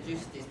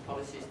introduced these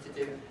policies to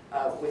do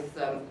with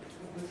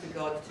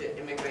regard to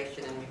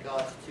immigration and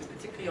regards to,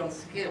 particularly on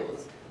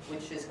skills,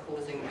 which is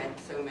causing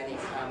so many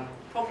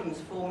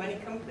problems for many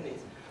companies.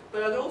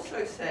 But I'd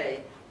also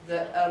say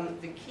that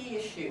the key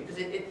issue,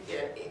 because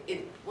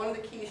one of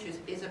the key issues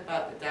is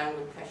about the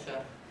downward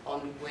pressure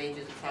on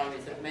wages and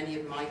salaries that many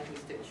of my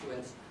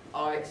constituents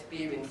are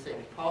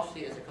experiencing,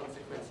 partially as a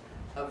consequence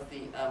of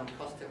the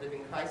cost of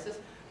living crisis,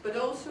 but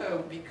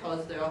also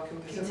because they are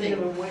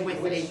competing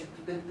with age.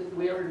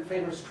 We are in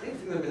favour of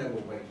strengthening the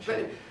minimum wage.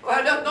 But,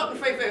 well, not in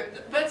favour,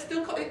 but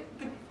still,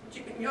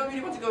 you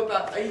really want to go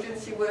about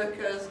agency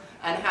workers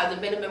and how the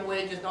minimum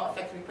wage is not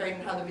effectively paid,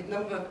 and how the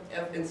number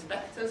of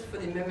inspectors for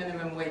the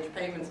minimum wage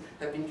payments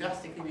have been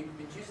drastically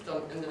reduced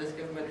under this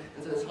government,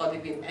 and so there's hardly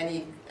been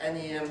any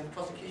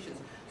prosecutions.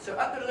 So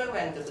at the low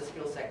end of the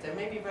skill sector,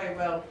 maybe very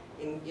well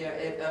in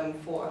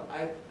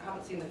I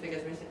haven't seen the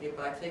figures recently,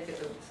 but I take it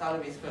that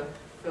salaries for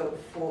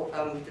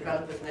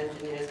developers and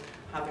engineers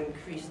have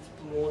increased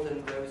more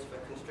than those for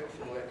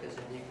construction workers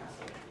in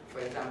Newcastle, for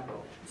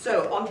example.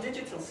 So on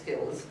digital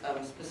skills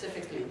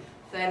specifically,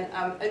 then,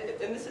 and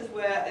this is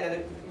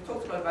where we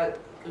talked about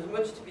there's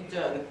much to be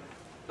done,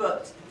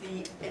 but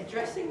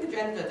addressing the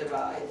gender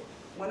divide.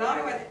 When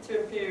I went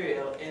to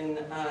Imperial in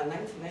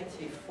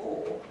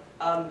 1984,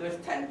 there was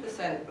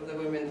 10% of the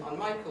women on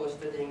my course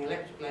studying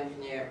electrical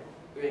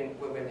engineering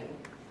were women.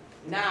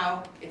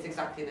 Now it's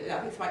exactly, I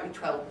think it might be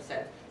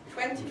 12%.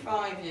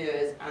 25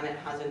 years and it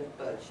hasn't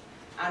budged.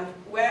 And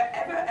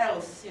wherever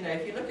else,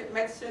 if you look at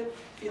medicine,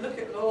 if you look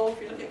at law, if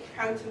you look at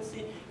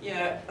accountancy,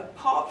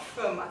 apart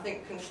from, I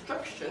think,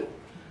 construction,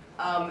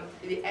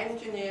 the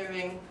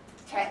engineering,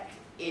 tech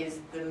is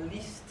the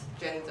least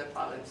gender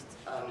balanced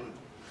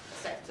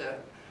sector.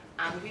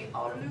 And we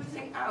are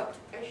losing out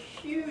a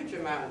huge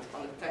amount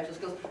on the potential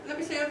skills. Let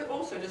me say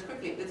also, just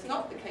quickly, it's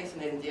not the case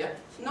in India,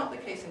 it's not the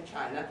case in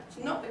China,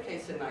 it's not the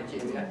case in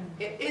Nigeria,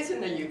 it is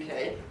in the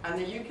UK, and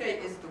the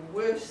UK is the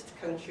worst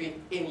country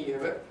in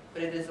Europe,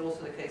 but it is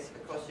also the case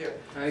across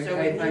Europe. Okay, so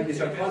thank you.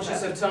 So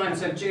conscious of time,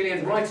 so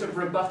Julian, right of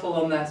rebuttal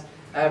on that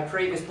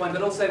previous point,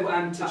 but also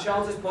to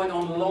Charles's point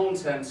on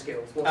long-term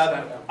skills. What's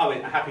that about? I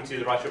mean, happy to do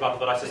the right of rebuttal,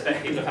 but I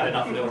suspect people have had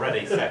enough of it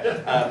already, so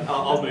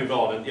I'll move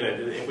on, and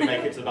if we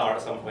make it to the bar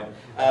at some point.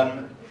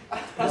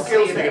 The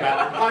skills thing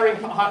about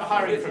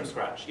hiring from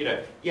scratch,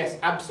 yes,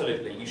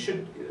 absolutely, you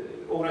should,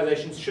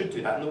 organisations should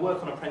do that, and the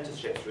work on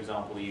apprenticeships, for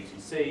example, the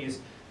UTCs,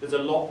 there's a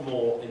lot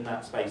more in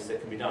that space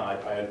that can be done.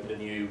 I opened a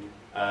new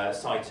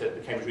site at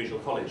the Cambridge Regional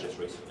College just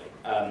recently.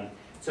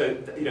 So,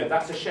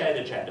 that's a shared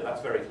agenda,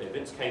 that's very clear.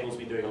 Vince Cable's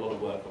been doing a lot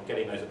of work on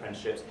getting those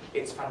apprenticeships.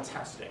 It's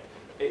fantastic.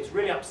 It's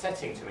really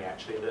upsetting to me,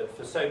 actually, that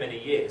for so many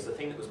years, the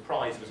thing that was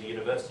prized was a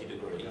university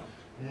degree,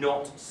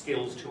 not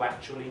skills to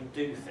actually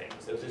do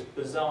things. There was this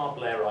bizarre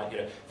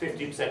Blairite,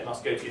 50%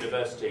 must go to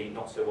university,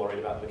 not so worried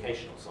about the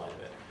vocational side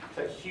of it.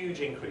 So a huge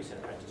increase in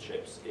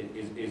apprenticeships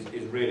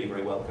is really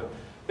very welcome.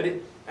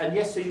 And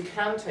yes, so you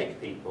can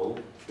take people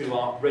who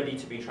are ready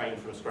to be trained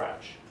from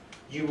scratch.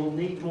 You will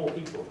need more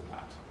people than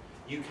that.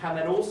 You can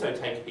then also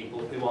take people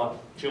who are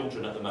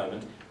children at the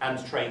moment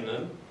and train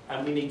them,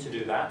 and we need to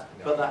do that,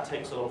 but that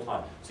takes a lot of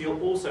time. So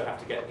you'll also have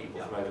to get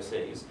people from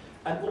overseas.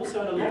 And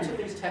also in a lot of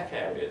these tech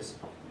areas,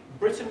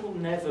 Britain will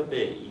never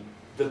be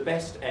the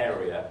best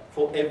area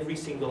for every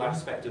single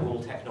aspect of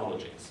all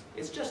technologies.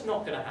 It's just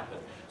not going to happen.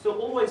 So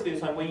there'll always be a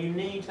time where you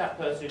need that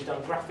person who's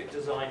done graphic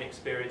design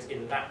experience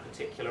in that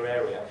particular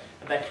area,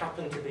 and they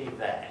happen to be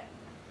there.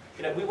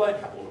 We won't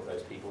have all of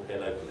those people here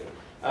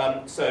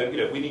locally. So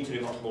we need to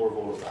do much more of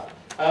all of that.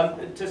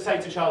 To say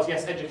to Charles,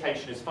 yes,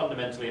 education is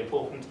fundamentally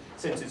important.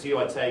 Since it's you,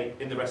 I'd say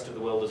in the rest of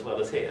the world as well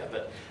as here.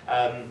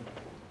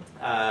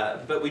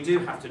 But we do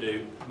have to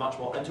do much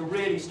more, and to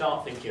really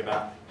start thinking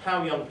about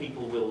how young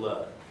people will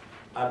learn.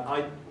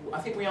 I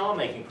think we are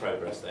making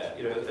progress there.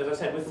 You know, as I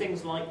said, with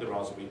things like the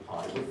Raspberry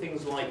Pi, with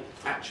things like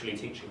actually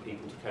teaching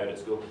people to code at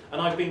school. And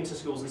I've been to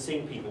schools and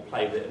seen people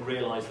play with it and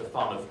realise the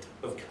fun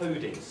of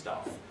coding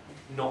stuff,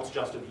 not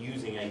just of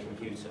using a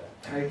computer.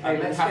 Okay,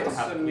 we have to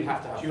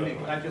have Julian,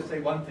 can I just say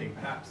one thing?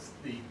 Perhaps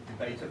the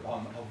debate of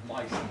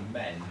mice and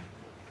men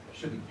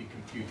shouldn't be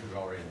computer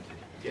oriented.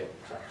 Yeah.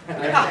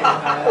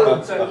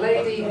 Okay, so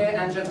lady here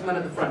and gentleman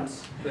at the front,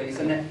 please.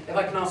 And then if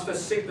I can ask for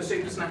super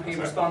snappy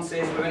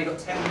responses, we've only got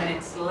 10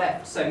 minutes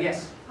left, so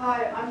yes.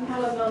 Hi, I'm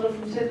Helen Muller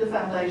from Tinder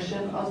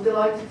Foundation. I was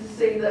delighted to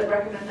see that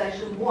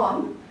recommendation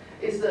 1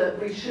 is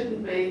that we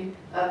shouldn't be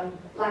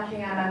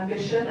lacking our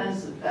ambition,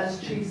 as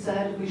Chi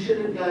said. We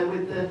shouldn't go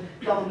with the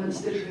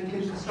government's digital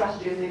inclusion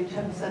strategy and leave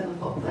 10% of the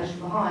population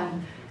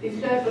behind. If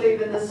you don't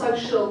believe in the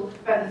social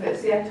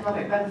benefits, the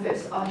economic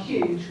benefits are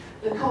huge.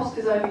 The cost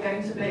is only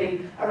going to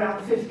be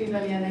around 50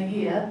 million a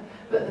year,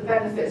 but the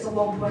benefits are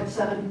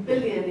 1.7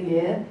 billion a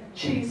year.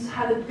 She's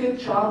had a good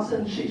chance,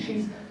 and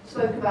she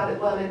spoke about it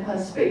well in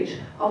her speech.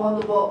 I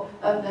wonder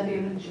what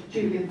Nadhim and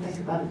Julian think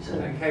about it too.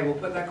 Okay, we'll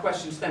put that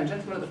question to them.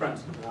 Gentleman at the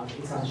front.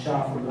 It's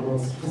Shah from the Royal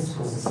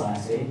Statistical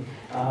Society.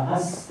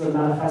 As the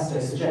manifesto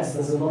suggests,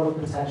 there's a lot of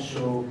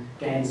potential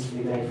gains to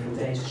be made from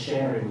data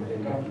sharing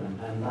within government,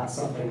 and that's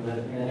something that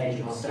in an age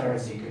of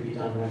austerity could be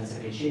done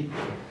relatively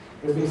cheaply.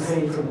 As we've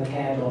seen from the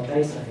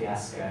care.data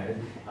fiasco,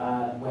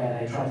 where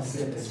they tried to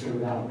slip this through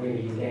without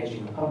really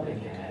engaging the public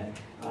in it,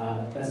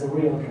 there's a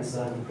real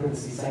concern for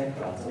privacy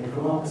safeguards. I mean,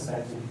 from our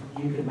perspective,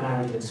 you could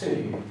marry the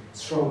two,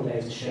 strong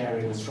data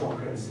sharing and strong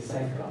privacy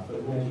safeguards,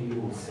 but where do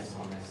you all sit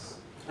on this?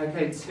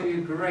 Okay,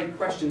 2 great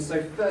questions.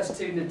 So first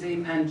to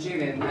Nadhim and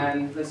Julian,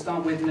 and let's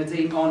start with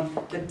Nadhim on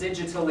the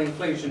digital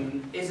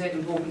inclusion. Is it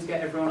important to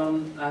get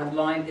everyone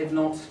online? If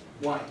not,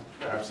 why?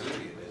 No,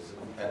 absolutely it is.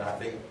 And I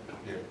think,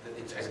 you know,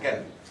 it's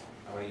again,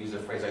 I'm going to use a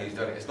phrase I used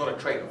earlier, it's not a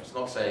trade-off. It's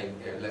not saying,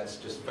 you know, let's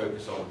just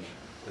focus on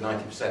the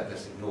 90%,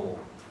 let's ignore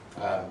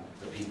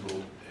the people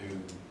who,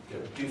 you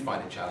know, do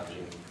find it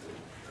challenging.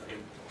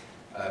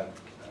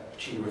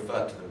 She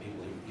referred to them,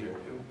 people who, you know,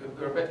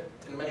 who are a bit,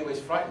 in many ways,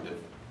 frightened of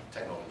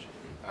technology,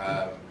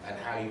 and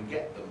how you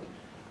get them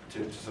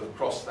to sort of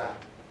cross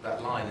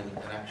that line and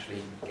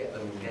actually get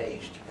them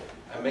engaged,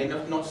 and may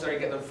not necessarily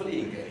get them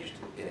fully engaged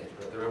in it,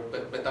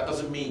 but that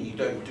doesn't mean you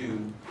don't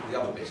do the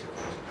other bits of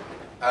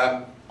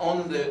it.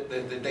 On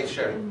the data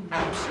sharing,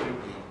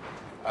 absolutely,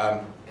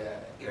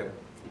 you know,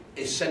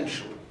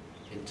 essential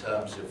in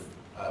terms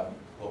of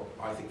what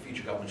I think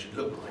future government should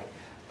look like.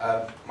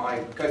 My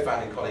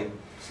co-founding colleague,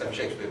 Stephen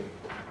Shakespeare,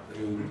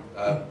 who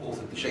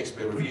authored the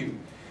Shakespeare Review,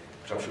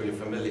 which I'm sure you're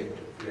familiar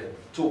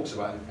with, talks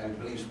about and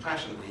believes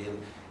passionately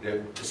in, you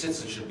know, the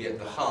citizens should be at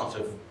the heart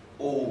of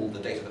all the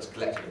data that's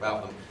collected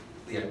about them.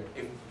 You know,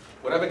 if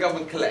whatever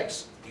government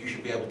collects, you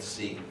should be able to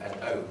see and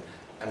own,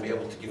 and be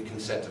able to give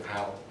consent of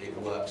how it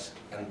works,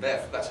 and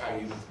therefore that's how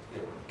you know,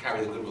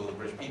 carry the goodwill of the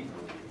British people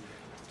with you,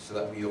 so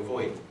that we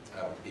avoid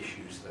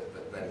issues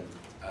that then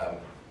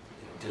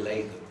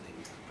delay the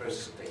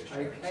process of data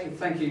sharing. Okay,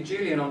 thank you.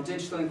 Julian, on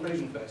digital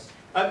inclusion first.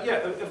 Yeah,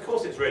 of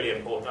course it's really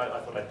important.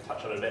 I thought I'd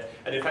touch on it a bit.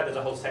 And in fact, there's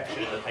a whole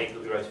section in the paper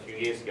that we wrote a few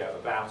years ago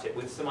about it,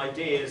 with some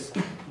ideas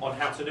on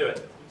how to do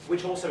it,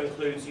 which also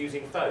includes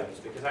using phones,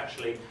 because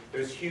actually there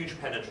is huge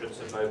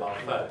penetrance of mobile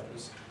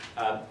phones,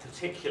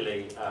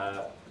 particularly,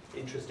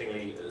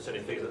 interestingly, certainly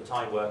figures at the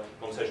time were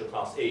among social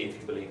class E,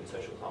 if you believe in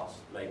social class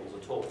labels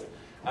at all.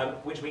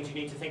 Which means you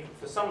need to think,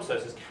 for some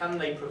services, can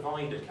they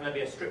provide it? Can there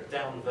be a stripped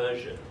down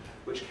version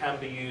which can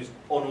be used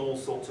on all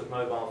sorts of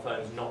mobile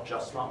phones, not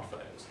just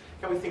smartphones?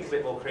 Can we think a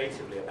bit more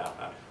creatively about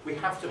that? We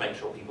have to make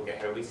sure people get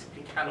here. We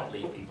simply cannot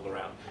leave people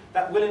around.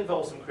 That will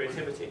involve some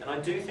creativity. And I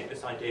do think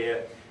this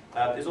idea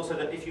is also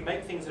that if you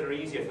make things that are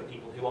easier for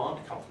people who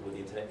aren't comfortable with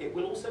the internet, it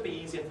will also be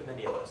easier for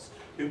many of us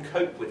who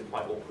cope with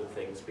quite awkward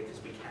things because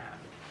we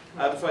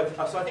can.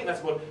 So I think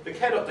that's what the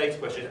care.data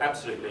question is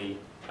absolutely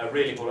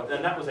really important,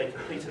 and that was a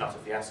complete and utter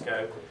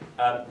fiasco.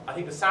 I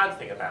think the sad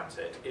thing about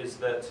it is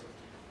that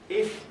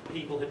if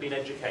people had been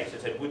educated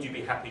and said, would you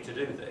be happy to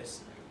do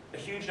this? A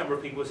huge number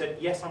of people said,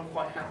 yes, I'm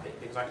quite happy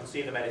because I can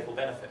see the medical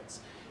benefits.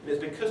 And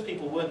it's because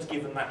people weren't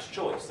given that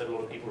choice that a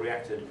lot of people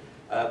reacted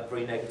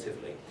very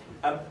negatively.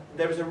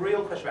 There is a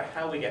real question about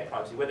how we get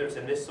privacy, whether it's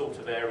in this sort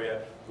of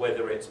area,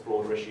 whether it's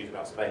broader issues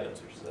about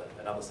surveillance, which is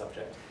another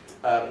subject.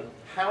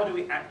 How do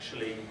we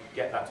actually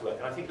get that to work?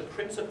 And I think the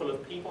principle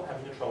of people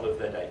having control of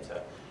their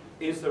data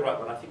is the right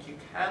one. I think you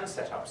can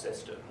set up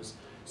systems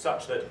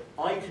such that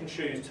I can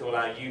choose to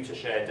allow you to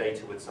share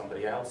data with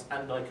somebody else,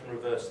 and I can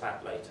reverse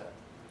that later.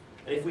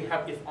 And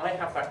if I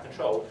have that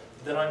control,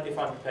 then if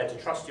I'm prepared to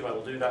trust you, I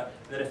will do that.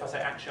 And then if I say,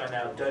 actually, I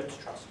now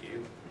don't trust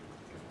you,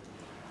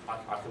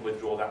 I can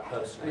withdraw that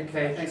personally.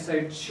 Okay, thanks.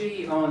 So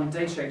Chi on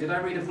data sharing. Did I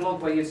read a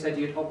blog where you said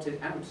you'd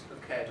opted out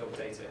of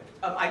care.data?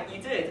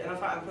 You did, and in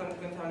fact I'm going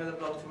to have another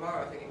blog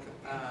tomorrow, I think.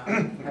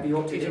 Have you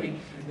opted in?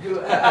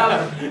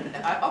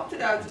 I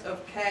opted out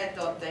of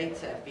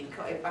care.data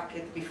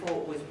before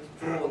it was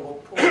withdrawn or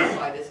paused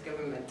by this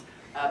government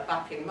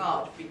back in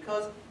March,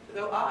 because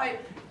though I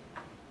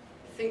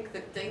think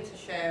that data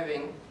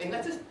sharing, and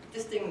let us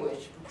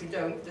distinguish,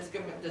 this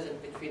government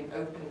doesn't, between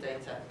open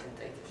data and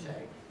data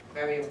sharing.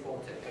 Very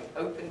important. And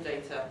open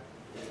data,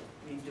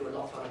 we do a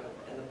lot on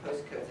in the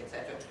postcodes,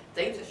 etc.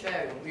 Data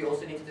sharing, we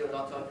also need to do a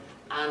lot on,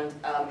 and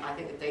I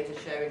think that data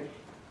sharing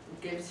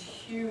gives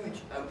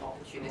huge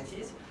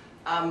opportunities,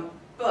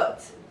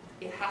 but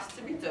it has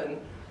to be done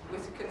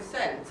with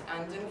consent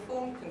and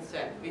informed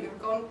consent. We have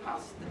gone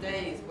past the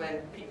days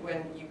when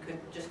you could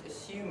just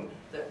assume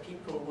that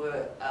people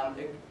were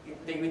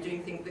they were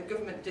doing things. The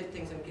government did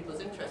things in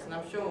people's interests, and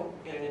I'm sure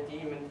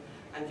Nadhim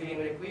and Julian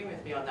would agree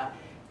with me on that.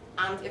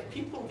 And if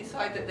people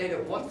decide that they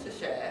don't want to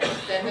share,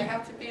 then they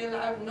have to be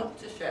allowed not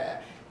to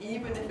share,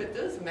 even if it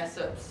does mess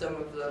up some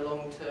of the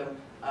long-term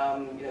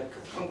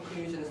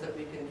conclusions that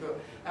we can draw.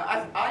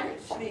 Now, I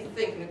actually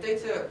think, and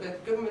the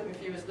government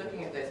review is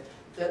looking at this,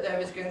 that there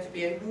is going to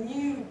be a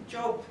new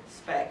job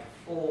spec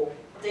for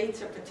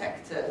data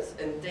protectors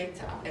and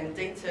data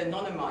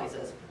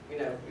anonymizers,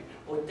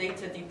 or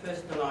data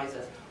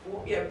depersonalizers,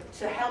 or,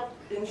 to help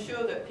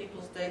ensure that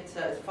people's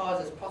data, as far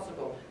as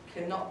possible,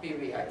 cannot be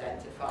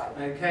re-identified.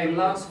 Okay,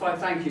 last five,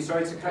 thank you,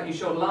 sorry to cut you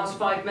short. Last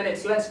 5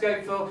 minutes, let's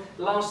go for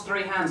last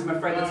three hands. I'm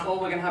afraid that's all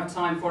we're going to have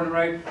time for in a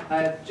row.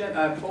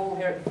 Paul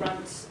here at the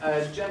front,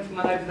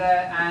 gentleman over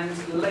there, and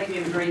lady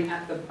in green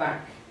at the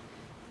back.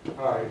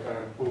 Hi,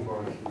 Paul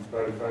Morris from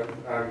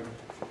Vodafone.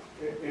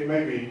 It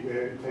may be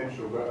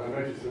intentional, but I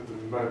noticed that the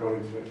mobile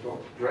internet's not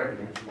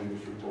directly mentioned in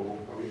this report.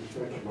 I mean, it's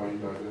mentioned by you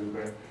guys a little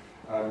bit.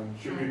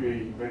 Should we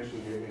be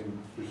mentioning it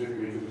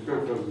specifically, because it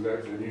still feels as though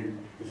it's a new,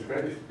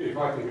 if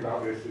I think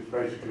about this, it's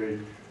basically,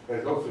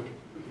 there's lots of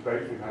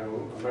debates we've had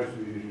on most of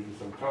these issues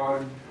for some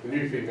time. The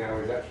new thing now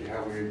is actually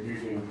how we're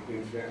using the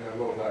internet, and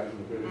a lot of that is an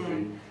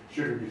ability.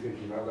 Should we be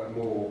thinking about that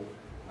more,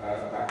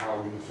 about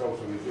how we can solve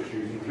some of these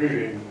issues,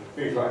 including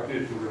things like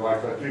digital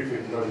devices? I do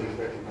think the mobile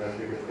internet can play a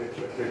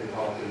bigger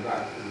part in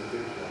that in the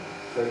future.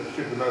 So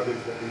should the mobile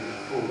internet be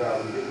pulled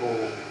out a bit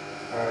more,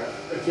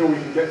 until we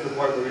can get to the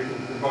point where we can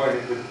combine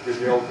it with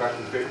the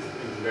old-fashioned bits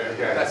internet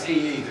again. That's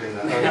EE doing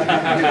that.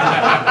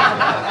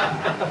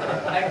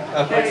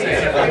 Okay,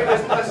 so who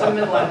was the person in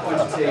the middle I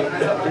pointed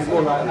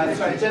to?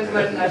 Sorry,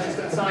 gentleman just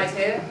at the side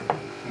here.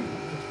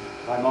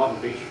 I'm Martin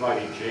Beach from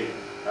IDG.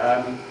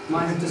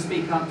 Might have to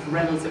speak up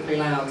relatively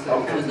loud.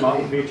 Okay,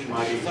 Martin Beach from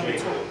IDG.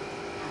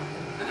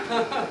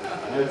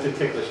 I know it's a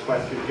ticklish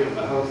question given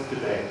the host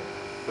today,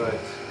 but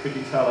could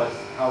you tell us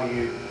how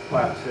you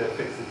plan to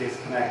fix the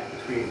disconnect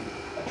between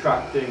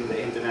attracting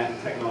the internet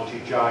and technology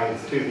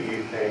giants to the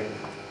UK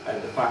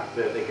and the fact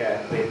that they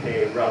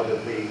pay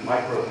relatively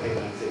micro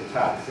payments in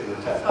tax in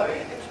return?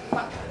 Sorry,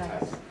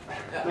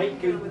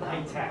 Make good with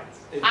high tax.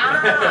 Is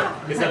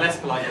there less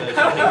polite version?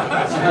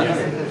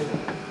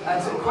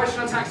 So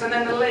question on tax, and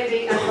then the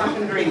lady at black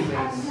and green,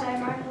 please. Hello,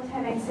 Michael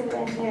Temming, Civil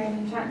Engineering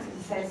Contractors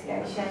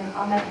Association.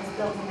 Our members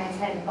build and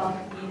maintain the bulk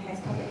of the UK's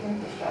public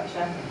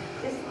infrastructure.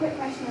 Just a quick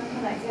question on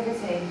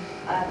connectivity.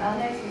 I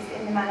noticed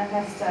in the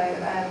manifesto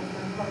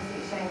from Policy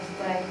Exchange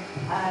today,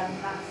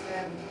 that's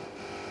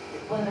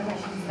one of the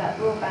questions about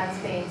broadband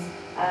speeds,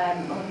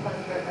 on the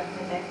policy group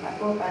recommendation about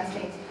broadband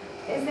speeds.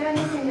 Is there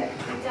anything that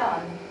could be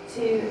done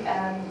to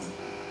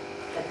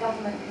that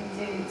government can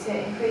do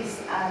to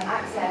increase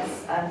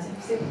access to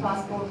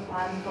superfast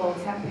broadband for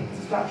temporary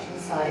construction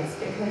sites?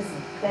 Because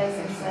there's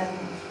this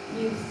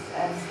youth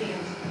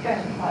scheme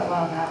going for quite a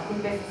while now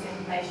called business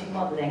information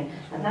modelling,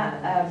 and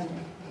that,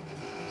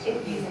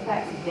 if used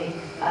effectively,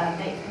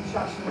 makes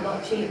construction a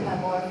lot cheaper,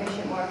 more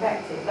efficient, more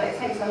effective, but it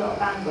takes a lot of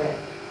bandwidth,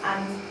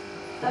 and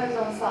those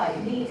on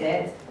site need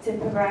it to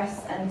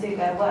progress and do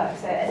their work.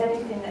 So is there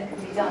anything that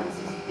can be done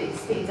to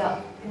speed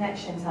up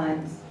connection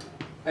times?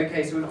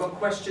 Okay, so we've got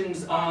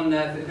questions on,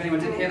 if anyone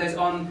didn't hear those,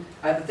 on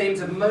the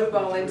themes of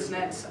mobile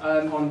internet,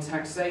 on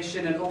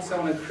taxation, and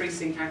also on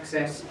increasing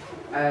access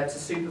to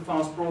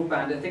super-fast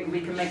broadband. I think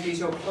we can make these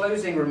your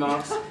closing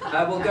remarks.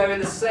 We'll go in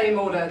the same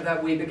order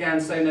that we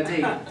began, so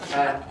Nadhim,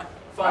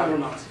 final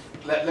remarks.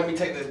 Let me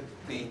take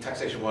the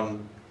taxation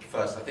one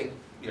first. I think,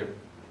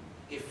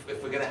 if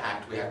we're going to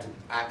act, we have to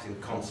act in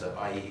concert,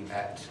 i.e.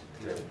 at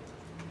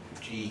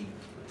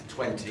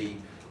G20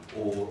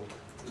 or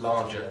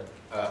larger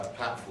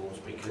platforms,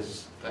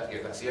 because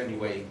that's the only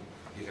way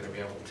you're going to be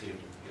able to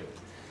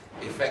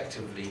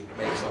effectively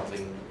make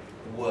something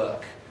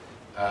work,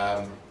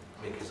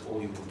 because all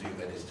you will do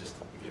then is just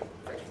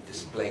effectively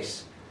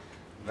displace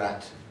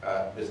that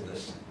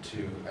business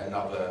to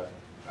another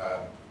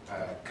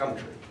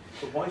country.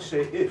 But why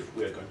say if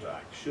we're going to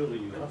act? Surely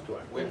you have to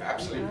act. We're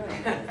absolutely,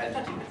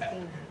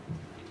 and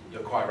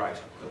you're quite right.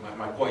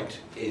 My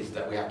point is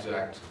that we have to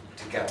act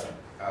together.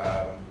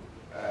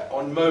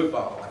 On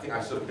mobile, I think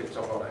I sort of picked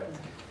up on it.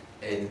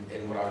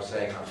 in what I was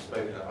saying. I've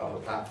spoken at other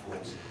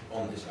platforms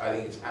on this. I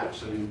think it's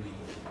absolutely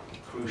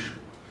crucial.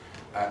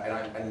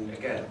 And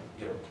again,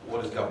 you know,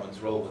 what is government's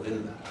role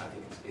within that? I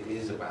think it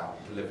is about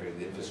delivering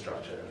the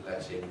infrastructure and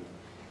letting,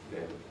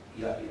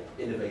 you know,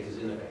 innovators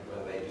innovate,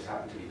 whether they just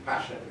happen to be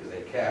passionate because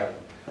they care,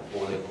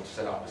 or they want to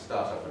set up a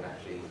startup and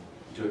actually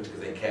do it because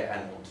they care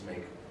and want to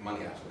make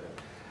money out of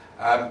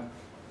it.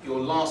 Your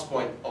last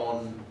point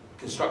on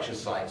construction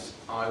sites,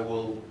 I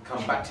will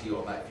come back to you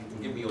on that. If you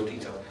can give me your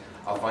details,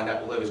 I'll find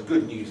out. Although it's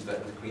good news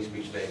that in the Queen's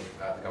Speech today,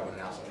 the government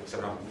announced, I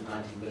think,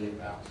 £790 million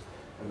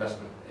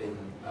investment in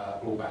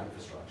broadband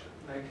infrastructure.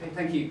 Okay,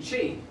 thank you.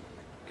 Chi?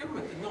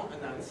 Government did not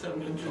announce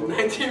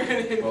 £790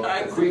 million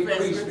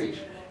investment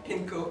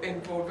in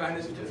broadband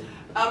infrastructure.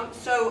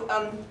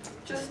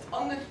 Just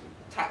on the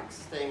tax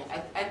thing,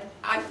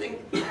 I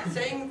think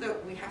saying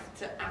that we have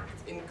to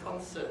act in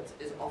concert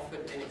is often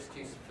an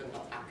excuse for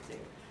not acting,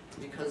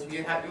 because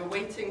you're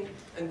waiting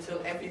until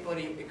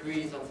everybody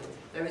agrees on something.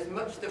 There is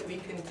much that we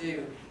can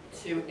do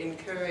to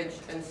encourage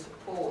and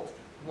support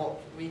what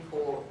we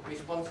call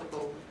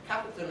responsible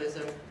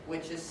capitalism,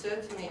 which is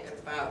certainly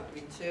about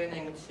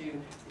returning to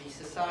the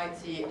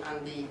society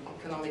and the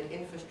economic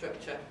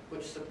infrastructure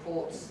which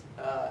supports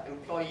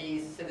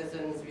employees,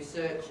 citizens,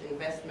 research,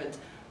 investment,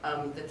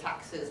 the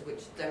taxes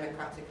which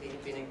democratically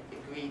have been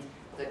agreed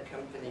that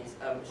companies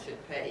should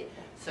pay.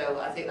 So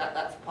I think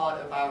that's part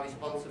of our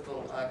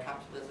responsible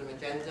capitalism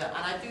agenda.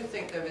 And I do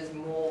think there is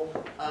more,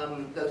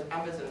 though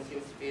Amazon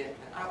seems to be an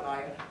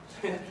outlier,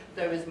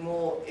 there is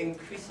more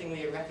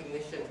increasingly a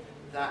recognition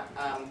that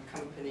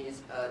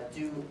companies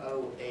do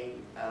owe a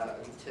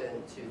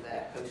return to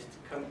their host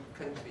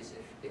countries,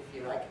 if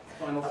you like.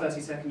 Final 30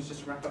 seconds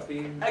just to wrap up for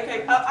you.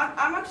 Okay,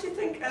 I'm actually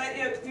thinking,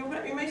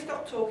 you may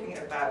stop talking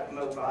about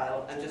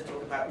mobile and just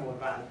talk about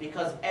broadband,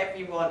 because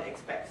everyone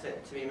expects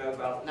it to be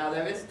mobile. Now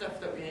there is stuff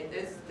that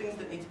there's things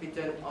that need to be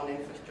done on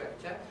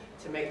infrastructure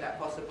to make that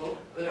possible,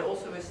 but there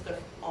also is stuff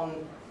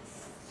on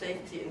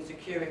safety and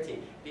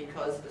security,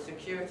 because the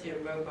security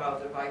of mobile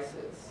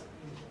devices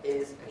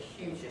is a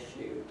huge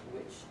issue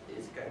which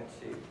is going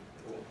to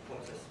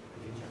haunt us in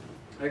the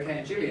future. Okay,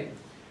 and Julian?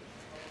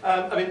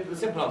 I mean, the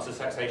simple answer to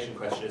the taxation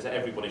question is that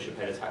everybody should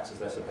pay the taxes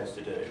they're supposed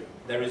to do.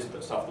 There is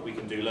stuff that we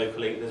can do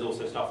locally. There's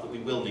also stuff that we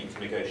will need to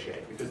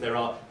negotiate, because there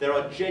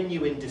are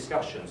genuine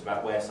discussions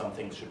about where some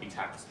things should be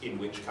taxed in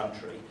which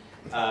country.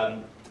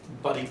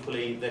 But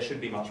equally, there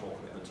should be much more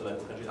commitment to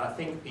local countries. I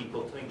think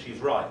she's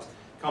right.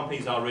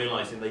 Companies are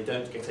realising they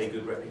don't get a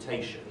good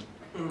reputation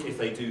if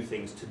they do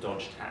things to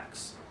dodge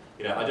tax.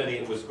 You know, I don't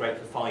think it was great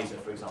for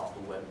Pfizer, for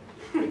example, when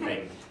it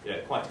became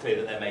quite clear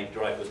that their main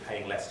drive was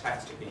paying less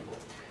tax to people.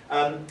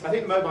 I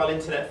think the mobile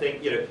internet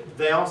thing,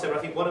 they are separate.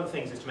 I think one of the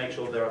things is to make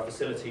sure there are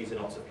facilities in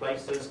lots of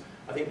places.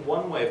 I think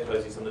one way of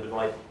closing some of the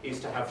divide is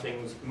to have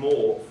things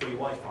more free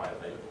Wi-Fi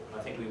available. And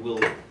I think we will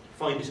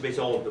find it a bit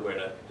odd that we're in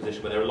a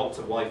position where there are lots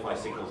of Wi-Fi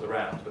signals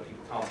around, but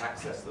people can't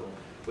access them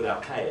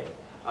without paying.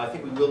 I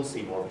think we will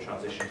see more of a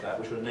transition to that,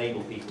 which will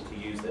enable people to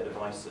use their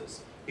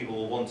devices. People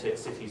will want it.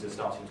 Cities are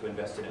starting to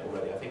invest in it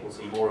already. I think we'll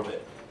see more of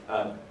it.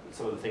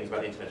 Some of the things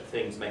about the Internet of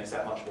Things makes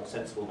that much more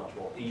sensible, much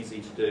more easy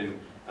to do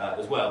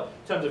as well.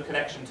 In terms of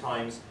connection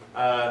times,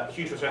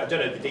 huge frustration. I don't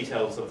know the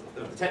details of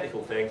the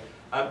technical thing.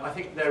 I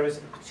think there is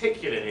a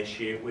particular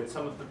issue with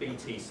some of the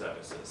BT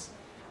services.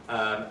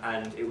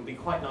 And it would be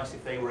quite nice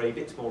if they were a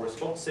bit more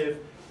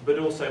responsive, but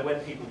also when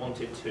people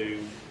wanted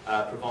to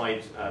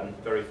provide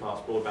very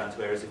fast broadband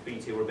to areas, if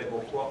BT were a bit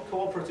more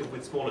cooperative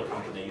with smaller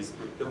companies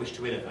that wish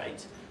to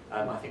innovate,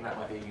 I think that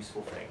might be a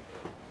useful thing.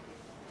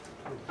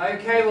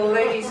 Okay, well,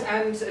 ladies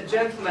and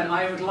gentlemen,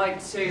 I would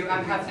like to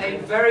have a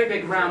very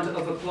big round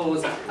of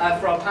applause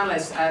for our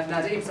panellists,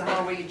 Nadhim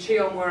Zahawi,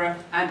 Onwurah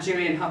and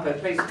Julian Huppert.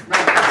 Please, round of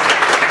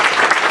applause.